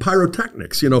fireworks, the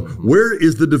pyrotechnics? Where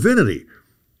is the divinity?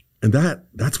 And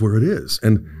that's where it is.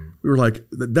 And we were like,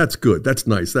 that's good. That's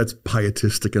nice. That's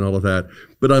pietistic and all of that.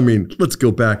 But I mean, let's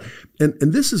go back. And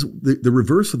this is the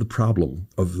reverse of the problem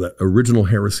of the original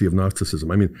heresy of Gnosticism.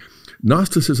 I mean,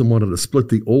 Gnosticism wanted to split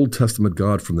the Old Testament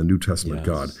God from the New Testament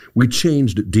God. We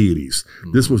changed deities.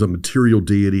 This was a material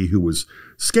deity who was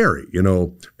scary,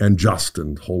 and just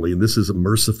and holy. And this is a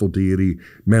merciful deity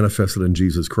manifested in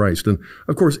Jesus Christ. And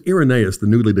of course, Irenaeus, the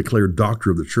newly declared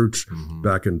doctor of the church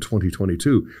back in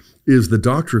 2022, is the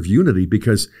doctor of unity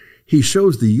because he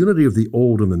shows the unity of the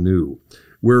old and the new,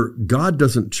 where God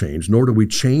doesn't change, nor do we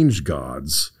change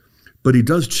gods, but he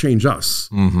does change us.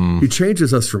 He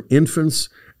changes us from infants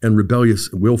and rebellious,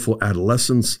 willful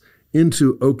adolescents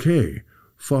into, okay,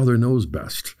 Father knows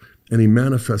best. And he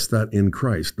manifests that in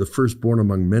Christ, the firstborn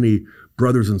among many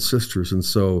brothers and sisters. And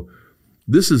so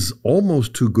this is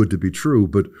almost too good to be true,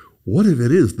 but what if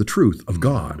it is the truth of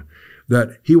God,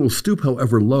 that he will stoop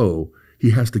however low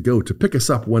he has to go to pick us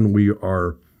up when we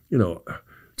are,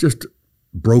 just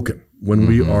broken, when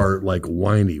we are like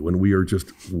whiny, when we are just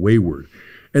wayward.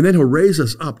 And then he'll raise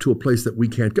us up to a place that we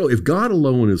can't go. If God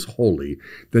alone is holy,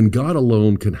 then God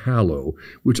alone can hallow,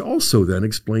 which also then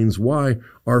explains why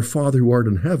our Father who art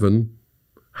in heaven,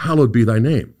 hallowed be thy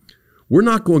name. We're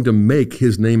not going to make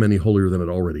his name any holier than it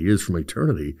already is from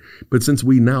eternity, but since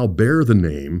we now bear the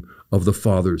name of the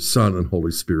Father, Son, and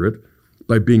Holy Spirit,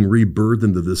 by being rebirthed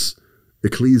into this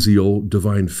ecclesial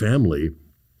divine family,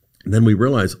 then we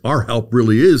realize our help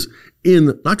really is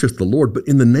in not just the Lord, but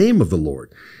in the name of the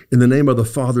Lord, in the name of the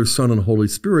Father, Son, and Holy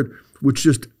Spirit, which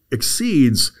just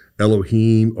exceeds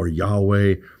Elohim or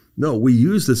Yahweh. No, we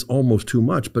use this almost too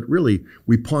much, but really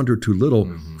we ponder too little.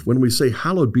 When we say,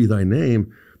 hallowed be thy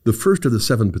name, the first of the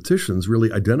 7 petitions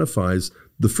really identifies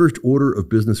the first order of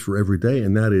business for every day,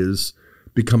 and that is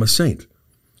become a saint.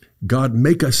 God,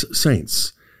 make us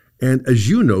saints. And as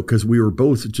you know, because we were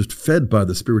both just fed by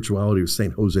the spirituality of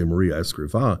Saint Jose Maria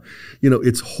Escrivá,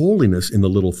 it's holiness in the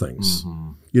little things.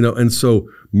 And so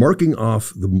marking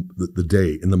off the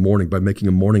day in the morning by making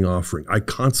a morning offering, I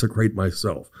consecrate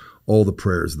myself, all the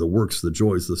prayers, the works, the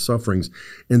joys, the sufferings,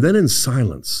 and then in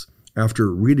silence,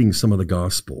 after reading some of the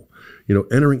gospel,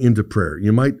 entering into prayer.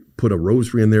 You might put a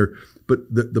rosary in there, but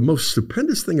the most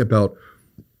stupendous thing about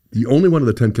the only one of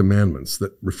the 10 commandments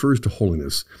that refers to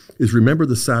holiness is remember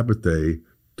the Sabbath day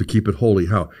to keep it holy.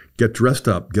 How? Get dressed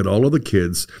up, get all of the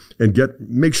kids, and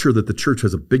make sure that the church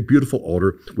has a big, beautiful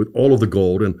altar with all of the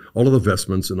gold and all of the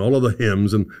vestments and all of the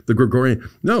hymns and the Gregorian.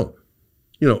 No,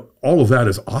 all of that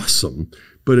is awesome,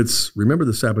 but it's remember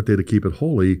the Sabbath day to keep it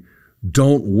holy.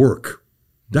 Don't work.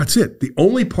 That's it. The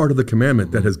only part of the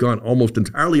commandment that has gone almost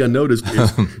entirely unnoticed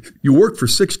is you work for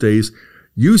 6 days,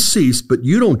 you cease, but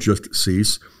you don't just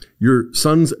cease. Your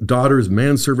sons, daughters,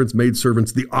 manservants,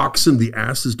 maidservants, the oxen, the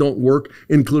asses don't work,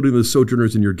 including the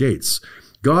sojourners in your gates.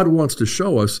 God wants to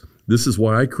show us, this is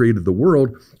why I created the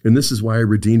world, and this is why I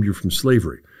redeemed you from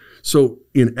slavery. So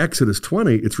in Exodus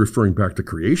 20, it's referring back to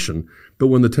creation, but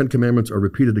when the 10 commandments are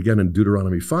repeated again in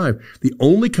Deuteronomy 5, the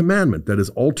only commandment that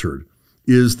is altered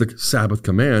is the Sabbath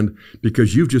command,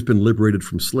 because you've just been liberated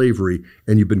from slavery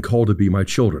and you've been called to be my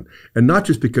children. And not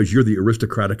just because you're the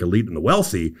aristocratic elite and the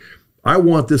wealthy. I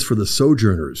want this for the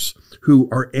sojourners who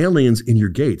are aliens in your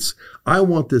gates. I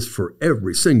want this for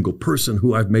every single person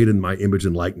who I've made in my image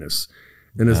and likeness.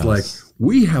 And it's like,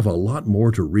 we have a lot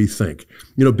more to rethink.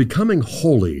 Becoming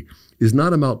holy is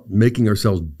not about making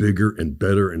ourselves bigger and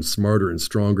better and smarter and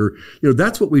stronger.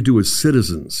 That's what we do as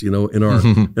citizens, in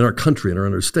our country and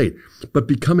in our state. But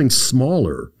becoming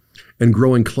smaller and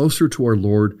growing closer to our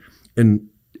Lord and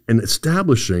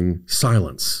establishing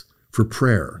silence for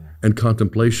prayer and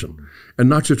contemplation, and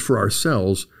not just for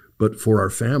ourselves, but for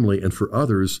our family and for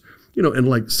others. And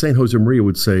like Saint Jose Maria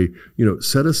would say,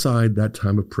 set aside that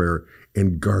time of prayer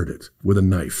and guard it with a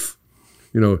knife.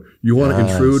 You want to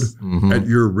intrude at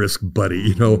your risk,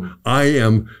 buddy. I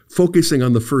am focusing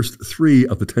on the first 3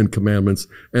 of the 10 commandments,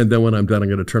 and then when I'm done, I'm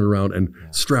going to turn around and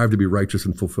strive to be righteous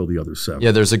and fulfill the other 7.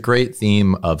 Yeah, there's a great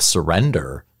theme of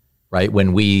surrender, right?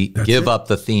 When we give up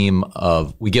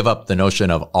the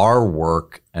notion of our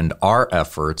work and our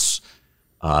efforts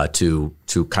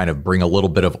to kind of bring a little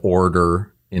bit of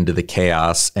order into the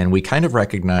chaos, and we kind of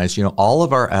recognize, all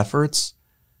of our efforts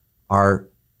are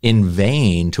in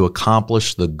vain to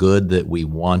accomplish the good that we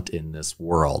want in this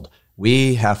world.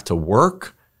 We have to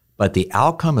work, but the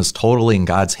outcome is totally in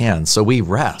God's hands. So we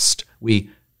rest, we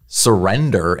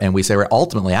surrender, and we say,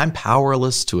 ultimately, I'm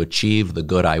powerless to achieve the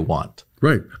good I want.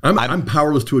 Right. I'm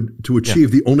powerless to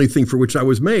achieve the only thing for which I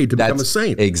was made, to become a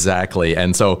saint. Exactly.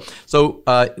 And so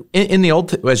in the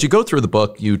Old, as you go through the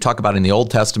book, you talk about in the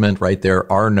Old Testament, right,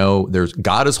 there's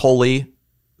God is holy,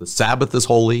 the Sabbath is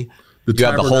holy, you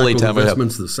have the holy temple,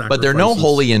 but there are no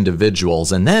holy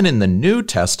individuals. And then in the New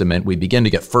Testament, we begin to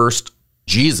get first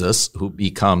Jesus, who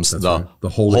becomes the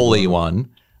Holy One.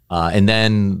 And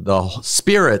then the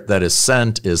Spirit that is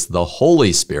sent is the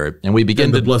Holy Spirit. And we begin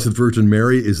and the Blessed Virgin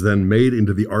Mary is then made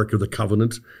into the Ark of the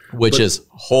Covenant. Which is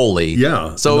holy.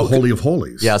 Yeah, so the Holy of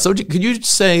Holies. Yeah, so could you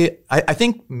say, I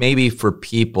think maybe for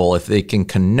people, if they can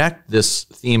connect this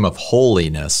theme of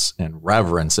holiness and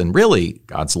reverence and really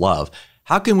God's love,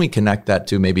 how can we connect that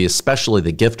to maybe especially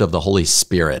the gift of the Holy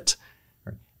Spirit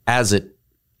as it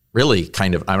really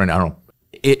kind of, I don't know,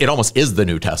 it almost is the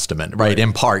New Testament, right?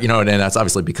 In part, and that's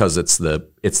obviously because it's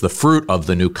the fruit of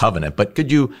the new covenant. But could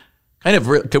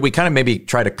we kind of maybe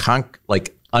try to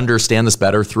understand this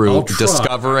better through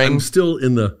discovering? I'm still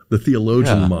in the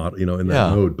theologian mod, in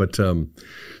that mode. But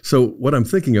so what I'm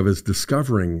thinking of is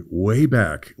discovering way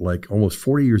back, like almost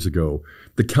 40 years ago,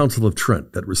 the Council of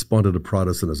Trent that responded to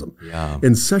Protestantism. Yeah.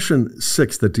 In session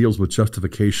 6 that deals with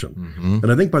justification. Mm-hmm.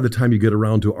 And I think by the time you get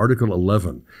around to Article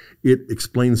 11, it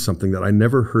explains something that I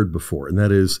never heard before. And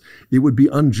that is, it would be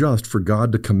unjust for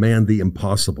God to command the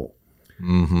impossible.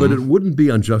 Mm-hmm. But it wouldn't be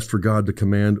unjust for God to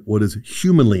command what is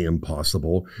humanly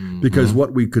impossible, because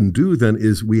what we can do then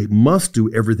is we must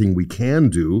do everything we can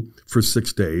do for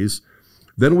 6 days.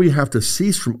 Then we have to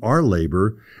cease from our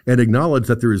labor and acknowledge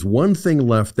that there is one thing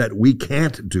left that we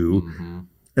can't do,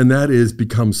 and that is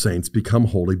become saints, become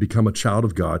holy, become a child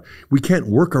of God. We can't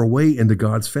work our way into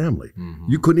God's family.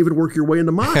 You couldn't even work your way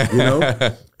into mine,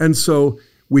 And so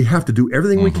we have to do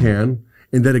everything we can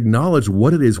and then acknowledge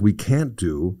what it is we can't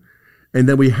do. And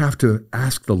then we have to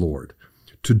ask the Lord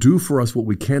to do for us what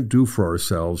we can't do for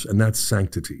ourselves, and that's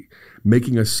sanctity,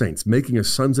 making us saints, making us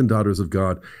sons and daughters of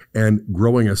God, and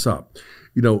growing us up.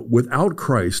 Without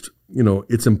Christ,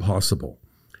 it's impossible.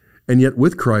 And yet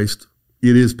with Christ,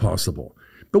 it is possible.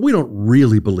 But we don't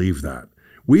really believe that.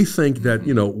 We think that,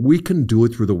 we can do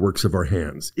it through the works of our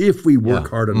hands if we work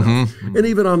hard enough. And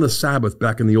even on the Sabbath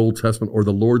back in the Old Testament or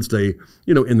the Lord's Day,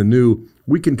 in the New,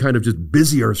 we can kind of just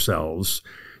busy ourselves.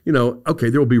 Okay,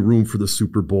 there will be room for the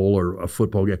Super Bowl or a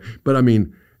football game. But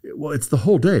it's the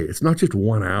whole day. It's not just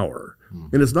 1 hour.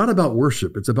 And it's not about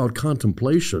worship. It's about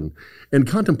contemplation. And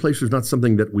contemplation is not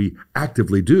something that we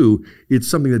actively do. It's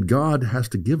something that God has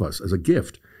to give us as a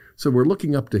gift. So we're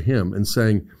looking up to him and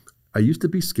saying, I used to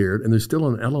be scared, and there's still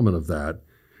an element of that.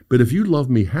 But if you love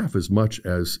me half as much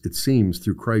as it seems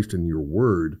through Christ and your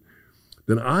word,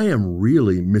 then I am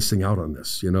really missing out on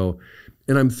this, And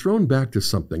I'm thrown back to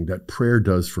something that prayer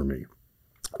does for me.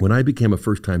 When I became a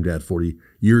first-time dad 40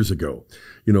 years ago,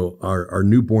 our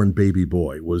newborn baby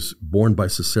boy was born by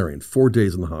cesarean, 4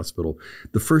 days in the hospital.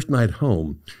 The first night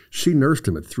home, she nursed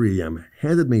him at 3 a.m.,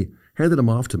 handed him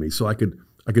off to me so I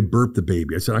could burp the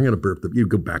baby. I said, I'm going to burp you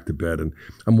go back to bed. And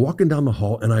I'm walking down the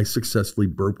hall, and I successfully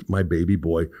burped my baby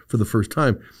boy for the first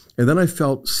time. And then I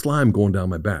felt slime going down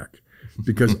my back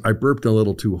because I burped a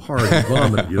little too hard and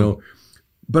vomited,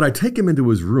 But I take him into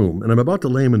his room, and I'm about to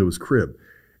lay him into his crib,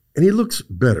 and he looks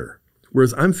better,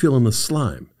 whereas I'm feeling the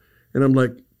slime. And I'm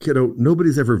like, kiddo,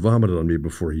 nobody's ever vomited on me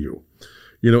before you.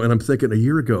 And I'm thinking a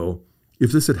year ago,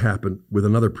 if this had happened with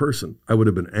another person, I would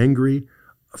have been angry,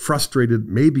 frustrated,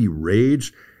 maybe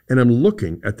rage. And I'm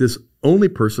looking at this only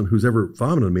person who's ever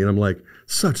vomited on me, and I'm like,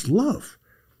 such love.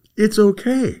 It's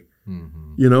okay.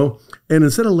 And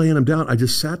instead of laying him down, I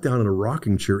just sat down in a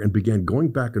rocking chair and began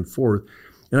going back and forth.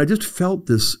 And I just felt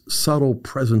this subtle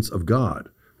presence of God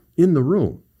in the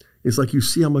room. It's like, you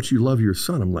see how much you love your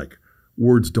son. I'm like,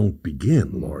 words don't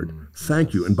begin, Lord.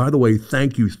 Thank you. And by the way,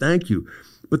 thank you.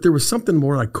 But there was something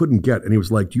more I couldn't get. And he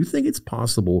was like, do you think it's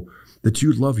possible that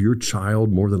you love your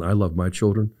child more than I love my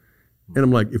children? And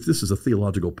I'm like, if this is a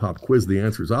theological pop quiz, the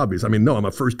answer is obvious. No, I'm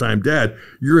a first-time dad.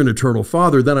 You're an eternal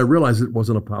father. Then I realized it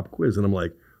wasn't a pop quiz. And I'm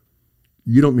like,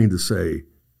 you don't mean to say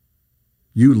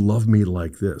you love me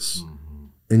like this.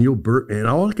 And you'll burp. And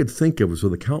all I could think of was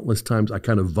the countless times I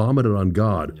kind of vomited on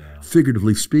God,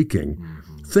 figuratively speaking,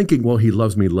 thinking, well, he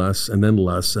loves me less, and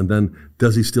then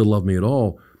does he still love me at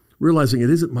all? Realizing it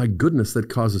isn't my goodness that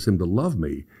causes him to love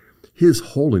me. His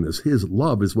holiness, his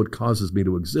love is what causes me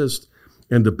to exist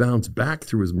and to bounce back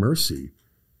through his mercy.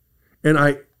 And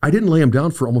I didn't lay him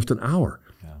down for almost an hour.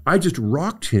 Yeah. I just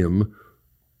rocked him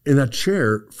in that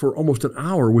chair for almost an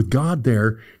hour with God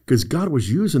there, because God was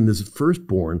using this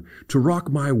firstborn to rock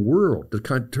my world, to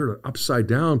kind of turn it upside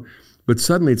down. But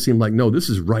suddenly it seemed like, no, this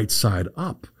is right side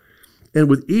up. And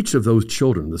with each of those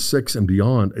children, the 6 and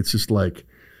beyond, it's just like,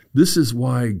 this is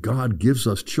why God gives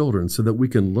us children, so that we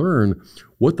can learn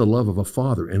what the love of a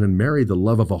father, and then marry the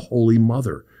love of a holy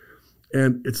mother.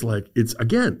 And it's like,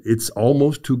 it's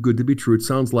almost too good to be true. It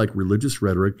sounds like religious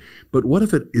rhetoric, but what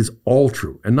if it is all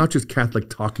true and not just Catholic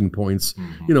talking points?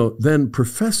 Then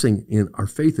professing in our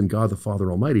faith in God the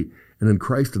Father Almighty and in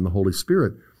Christ and the Holy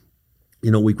Spirit,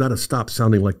 we've got to stop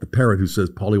sounding like the parrot who says,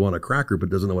 Polly want a cracker, but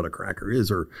doesn't know what a cracker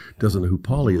is or doesn't know who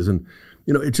Polly is. And,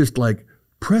 it's just like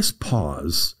press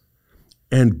pause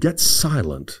and get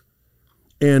silent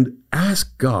and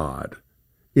ask God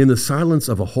in the silence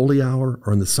of a holy hour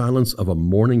or in the silence of a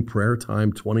morning prayer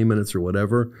time, 20 minutes or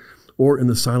whatever, or in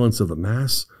the silence of the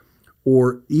Mass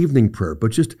or evening prayer.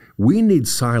 But we need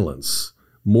silence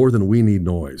more than we need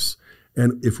noise.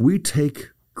 And if we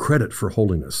take credit for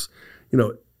holiness,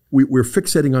 we're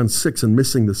fixating on 6 and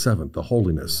missing the 7th, the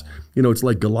holiness. It's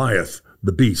like Goliath,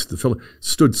 the beast,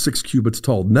 stood 6 cubits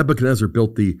tall. Nebuchadnezzar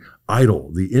built the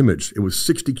idol, the image. It was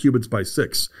 60 cubits by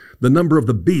 6. The number of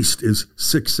the beast is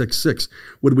 666.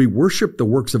 When we worship the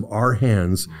works of our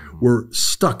hands, we're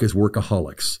stuck as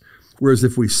workaholics. Whereas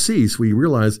if we cease, we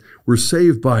realize we're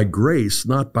saved by grace,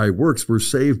 not by works. We're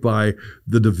saved by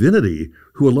the divinity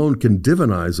who alone can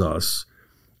divinize us.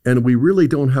 And we really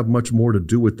don't have much more to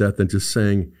do with that than just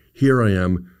saying, here I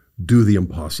am, do the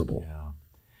impossible.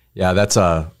 Yeah, that's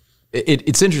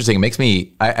it's interesting. It makes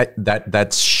me,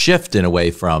 that shift in a way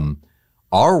from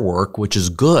our work, which is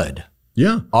good.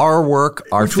 Yeah. Our work,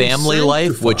 our family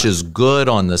life, which is good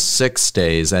on the 6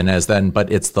 days.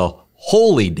 But it's the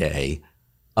holy day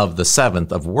of the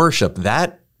 7th of worship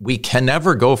that we can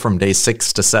never go from day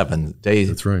 6 to 7.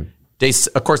 That's right.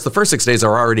 Of course, the first 6 days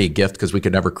are already a gift because we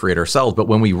could never create ourselves. But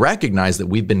when we recognize that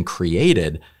we've been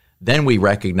created, then we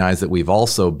recognize that we've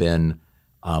also been,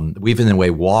 we've in a way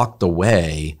walked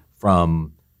away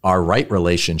from our right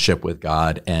relationship with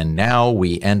God. And now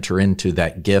we enter into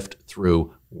that gift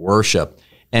through worship.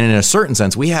 And in a certain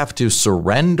sense, we have to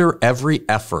surrender every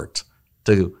effort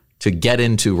to get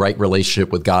into right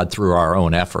relationship with God through our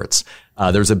own efforts.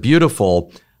 There's a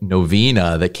beautiful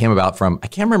novena that came about from, I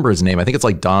can't remember his name. I think it's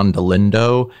like Don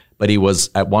DeLindo, but he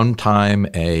was at one time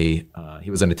he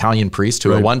was an Italian priest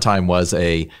who at one time was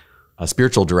a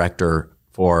spiritual director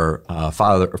for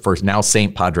now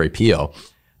Saint Padre Pio.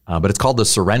 But it's called the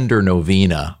Surrender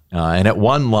Novena. And at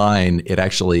one line, it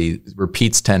actually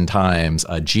repeats 10 times,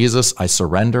 Jesus, I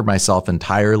surrender myself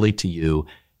entirely to you.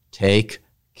 Take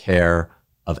care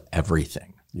of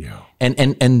everything. Yeah.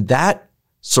 And that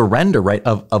surrender, right,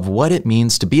 of what it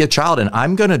means to be a child. And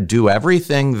I'm going to do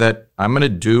everything that I'm going to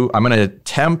do. I'm going to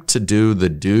attempt to do the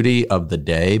duty of the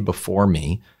day before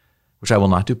me, which I will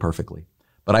not do perfectly.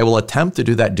 But I will attempt to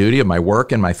do that duty of my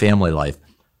work and my family life.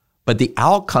 But the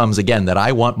outcomes, again, that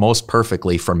I want most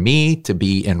perfectly for me to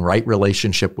be in right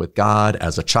relationship with God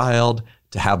as a child,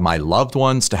 to have my loved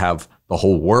ones, to have the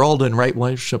whole world in right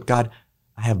relationship with God,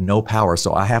 I have no power.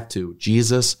 So I have to,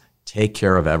 Jesus, take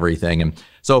care of everything. And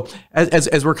so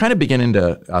as we're kind of beginning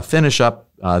to finish up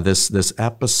this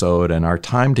episode and our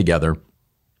time together,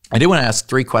 I do want to ask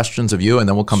 3 questions of you, and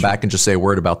then we'll come back and just say a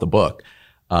word about the book.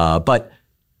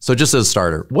 So just as a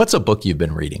starter, what's a book you've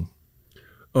been reading?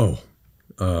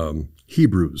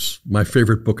 Hebrews, my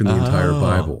favorite book in the entire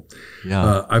Bible.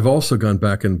 Yeah. I've also gone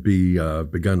back and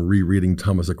begun rereading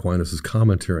Thomas Aquinas'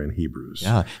 commentary on Hebrews.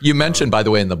 Yeah. You mentioned, by the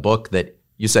way, in the book that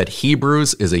you said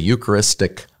Hebrews is a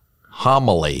Eucharistic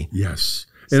homily. Yes.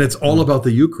 And it's all about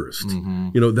the Eucharist.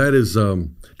 Mm-hmm. That is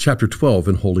chapter 12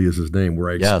 in Holy is His Name, where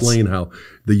I explain how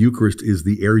the Eucharist is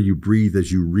the air you breathe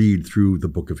as you read through the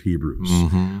book of Hebrews.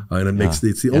 Mm-hmm. And it's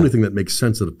the only thing that makes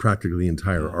sense of practically the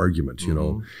entire argument,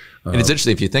 And it's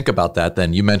interesting, if you think about that,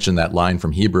 then you mentioned that line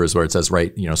from Hebrews where it says,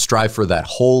 right, strive for that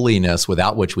holiness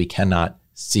without which we cannot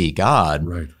see God.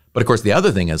 Right. But of course, the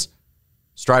other thing is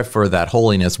strive for that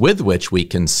holiness with which we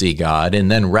can see God, and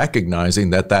then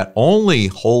recognizing that only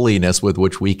holiness with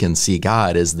which we can see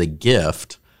God is the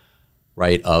gift,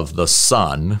 right, of the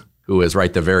Son, who is,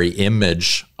 right, the very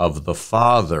image of the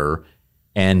Father.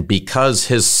 And because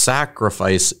his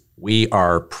sacrifice, we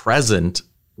are present,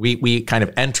 we kind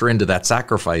of enter into that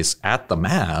sacrifice at the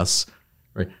Mass,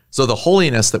 right? So the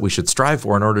holiness that we should strive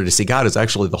for in order to see God is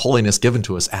actually the holiness given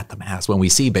to us at the Mass, when we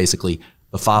see basically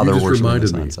the Father worshiping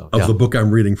the Son. Of the book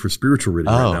I'm reading for spiritual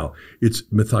reading right now. It's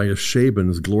Matthias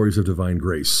Shaban's Glories of Divine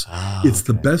Grace. It's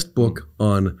the best book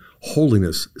on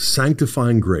holiness,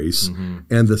 sanctifying grace,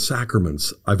 and the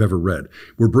sacraments I've ever read.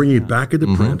 We're bringing it back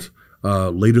into print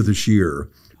later this year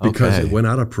because it went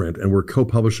out of print, and we're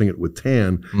co-publishing it with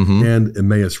TAN and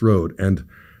Emmaus Road. And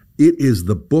it is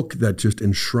the book that just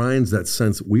enshrines that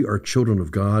sense we are children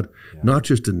of God, not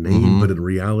just in name, but in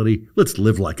reality. Let's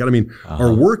live like it. I mean,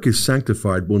 our work is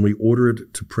sanctified when we order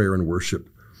it to prayer and worship.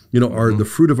 The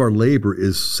fruit of our labor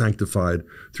is sanctified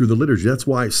through the liturgy. That's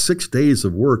why 6 days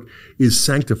of work is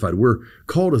sanctified. We're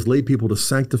called as lay people to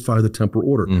sanctify the temporal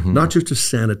order, not just to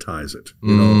sanitize it.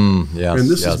 Yes, and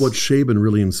this is what Shaban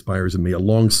really inspires in me,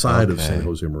 alongside of St.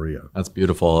 Jose Maria. That's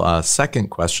beautiful. Second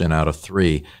question out of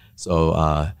 3.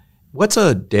 So what's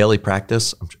a daily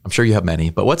practice? I'm sure you have many,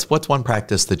 but what's one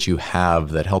practice that you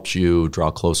have that helps you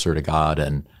draw closer to God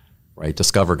and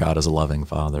discover God as a loving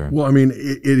Father? Well, I mean,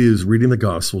 it is reading the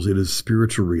Gospels. It is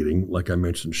spiritual reading, like I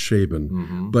mentioned, Shaban.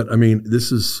 Mm-hmm. But I mean,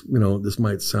 this is, this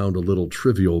might sound a little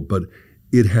trivial, but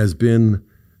it has been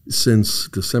since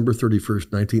December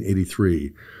 31st,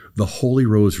 1983, the Holy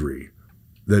Rosary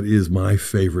that is my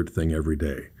favorite thing every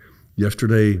day.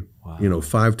 Yesterday, wow.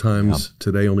 5 times. Yep.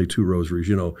 Today, only 2 rosaries,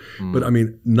 But I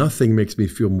mean, nothing makes me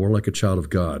feel more like a child of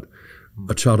God,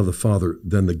 a child of the Father,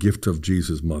 than the gift of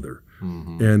Jesus' mother.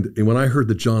 Mm-hmm. And when I heard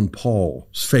that John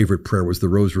Paul's favorite prayer was the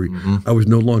rosary, I was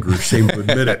no longer ashamed to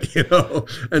admit it,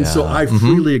 And so I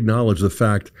freely acknowledge the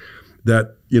fact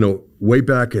that, way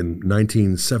back in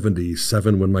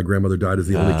 1977, when my grandmother died as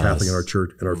the only Catholic in our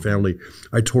church and our family,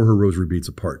 I tore her rosary beads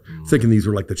apart, thinking these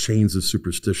were like the chains of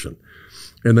superstition.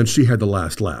 And then she had the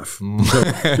last laugh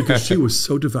because she was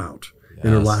so devout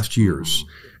in her last years.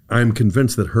 I'm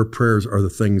convinced that her prayers are the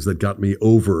things that got me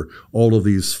over all of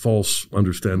these false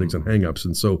understandings and hangups.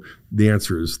 And so the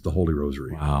answer is the Holy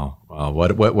Rosary. Wow.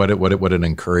 What an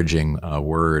encouraging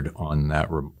word on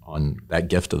that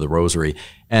gift of the Rosary.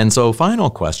 And so final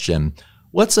question,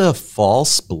 what's a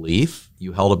false belief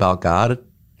you held about God,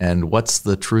 and what's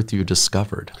the truth you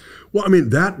discovered? Well, I mean,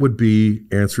 that would be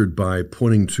answered by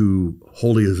pointing to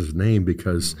holy as his name,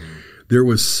 because there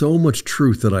was so much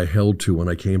truth that I held to when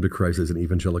I came to Christ as an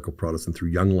evangelical Protestant through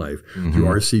Young Life, through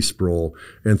R.C. Sproul,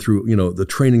 and through, the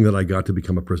training that I got to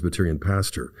become a Presbyterian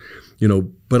pastor.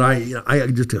 But I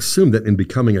just assumed that in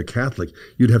becoming a Catholic,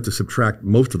 you'd have to subtract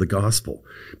most of the gospel.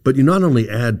 But you not only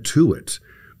add to it,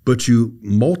 but you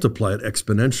multiply it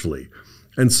exponentially.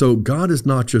 And so God is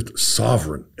not just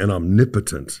sovereign and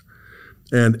omnipotent,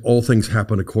 and all things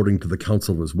happen according to the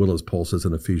counsel of his will, as Paul says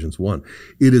in Ephesians 1.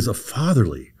 It is a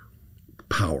fatherly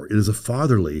power. It is a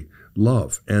fatherly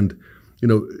love. And,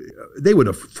 they would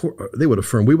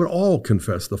affirm, we would all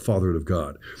confess the fatherhood of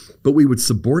God, but we would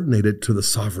subordinate it to the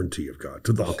sovereignty of God,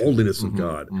 to the holiness of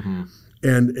God.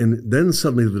 And then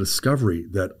suddenly the discovery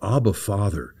that Abba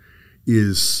Father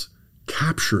is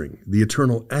capturing the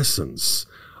eternal essence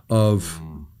of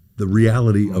the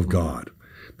reality of God,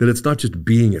 that it's not just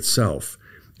being itself,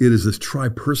 it is this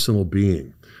tri-personal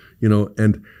being,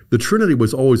 and the Trinity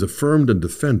was always affirmed and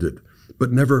defended,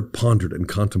 but never pondered and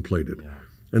contemplated. Yeah.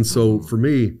 And so for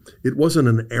me, it wasn't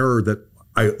an error that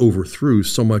I overthrew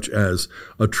so much as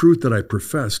a truth that I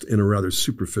professed in a rather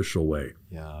superficial way.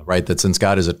 Yeah, right. That since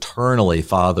God is eternally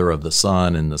Father of the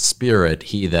Son and the Spirit,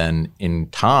 he then in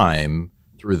time,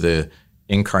 through the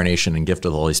incarnation and gift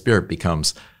of the Holy Spirit,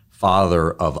 becomes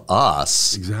Father of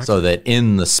us. Exactly. So that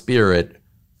in the Spirit,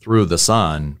 through the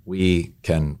Son, we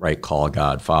can call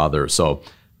God Father. So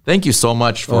thank you so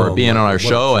much for being on our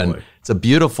show. And it's a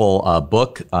beautiful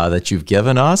book that you've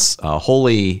given us.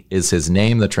 Holy is his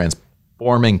name, the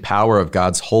transforming power of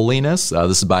God's holiness.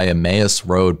 This is by Emmaus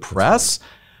Road Press,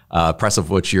 press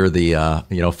of which you're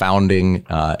the founding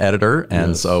editor.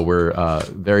 And so we're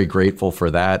very grateful for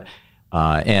that.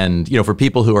 And for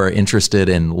people who are interested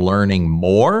in learning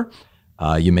more,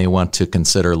 you may want to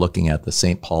consider looking at the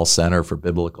St. Paul Center for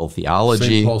Biblical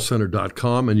Theology.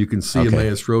 stpaulcenter.com, and you can see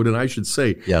Emmaus Road. And I should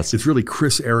say, it's really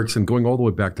Chris Erickson, going all the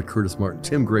way back to Curtis Martin,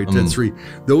 Tim Gray, Ted Sri.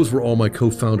 Those were all my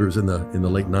co-founders in the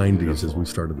late 90s as we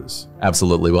started this.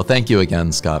 Absolutely. Well, thank you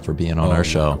again, Scott, for being on our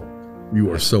show.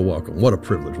 You are so welcome. What a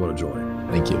privilege. What a joy.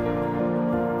 Thank you.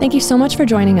 Thank you so much for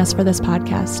joining us for this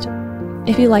podcast.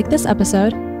 If you like this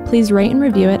episode, please rate and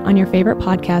review it on your favorite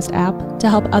podcast app to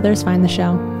help others find the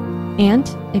show. And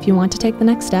if you want to take the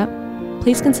next step,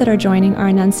 please consider joining our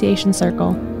Annunciation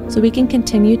Circle so we can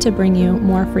continue to bring you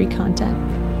more free content.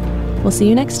 We'll see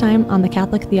you next time on the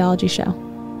Catholic Theology Show.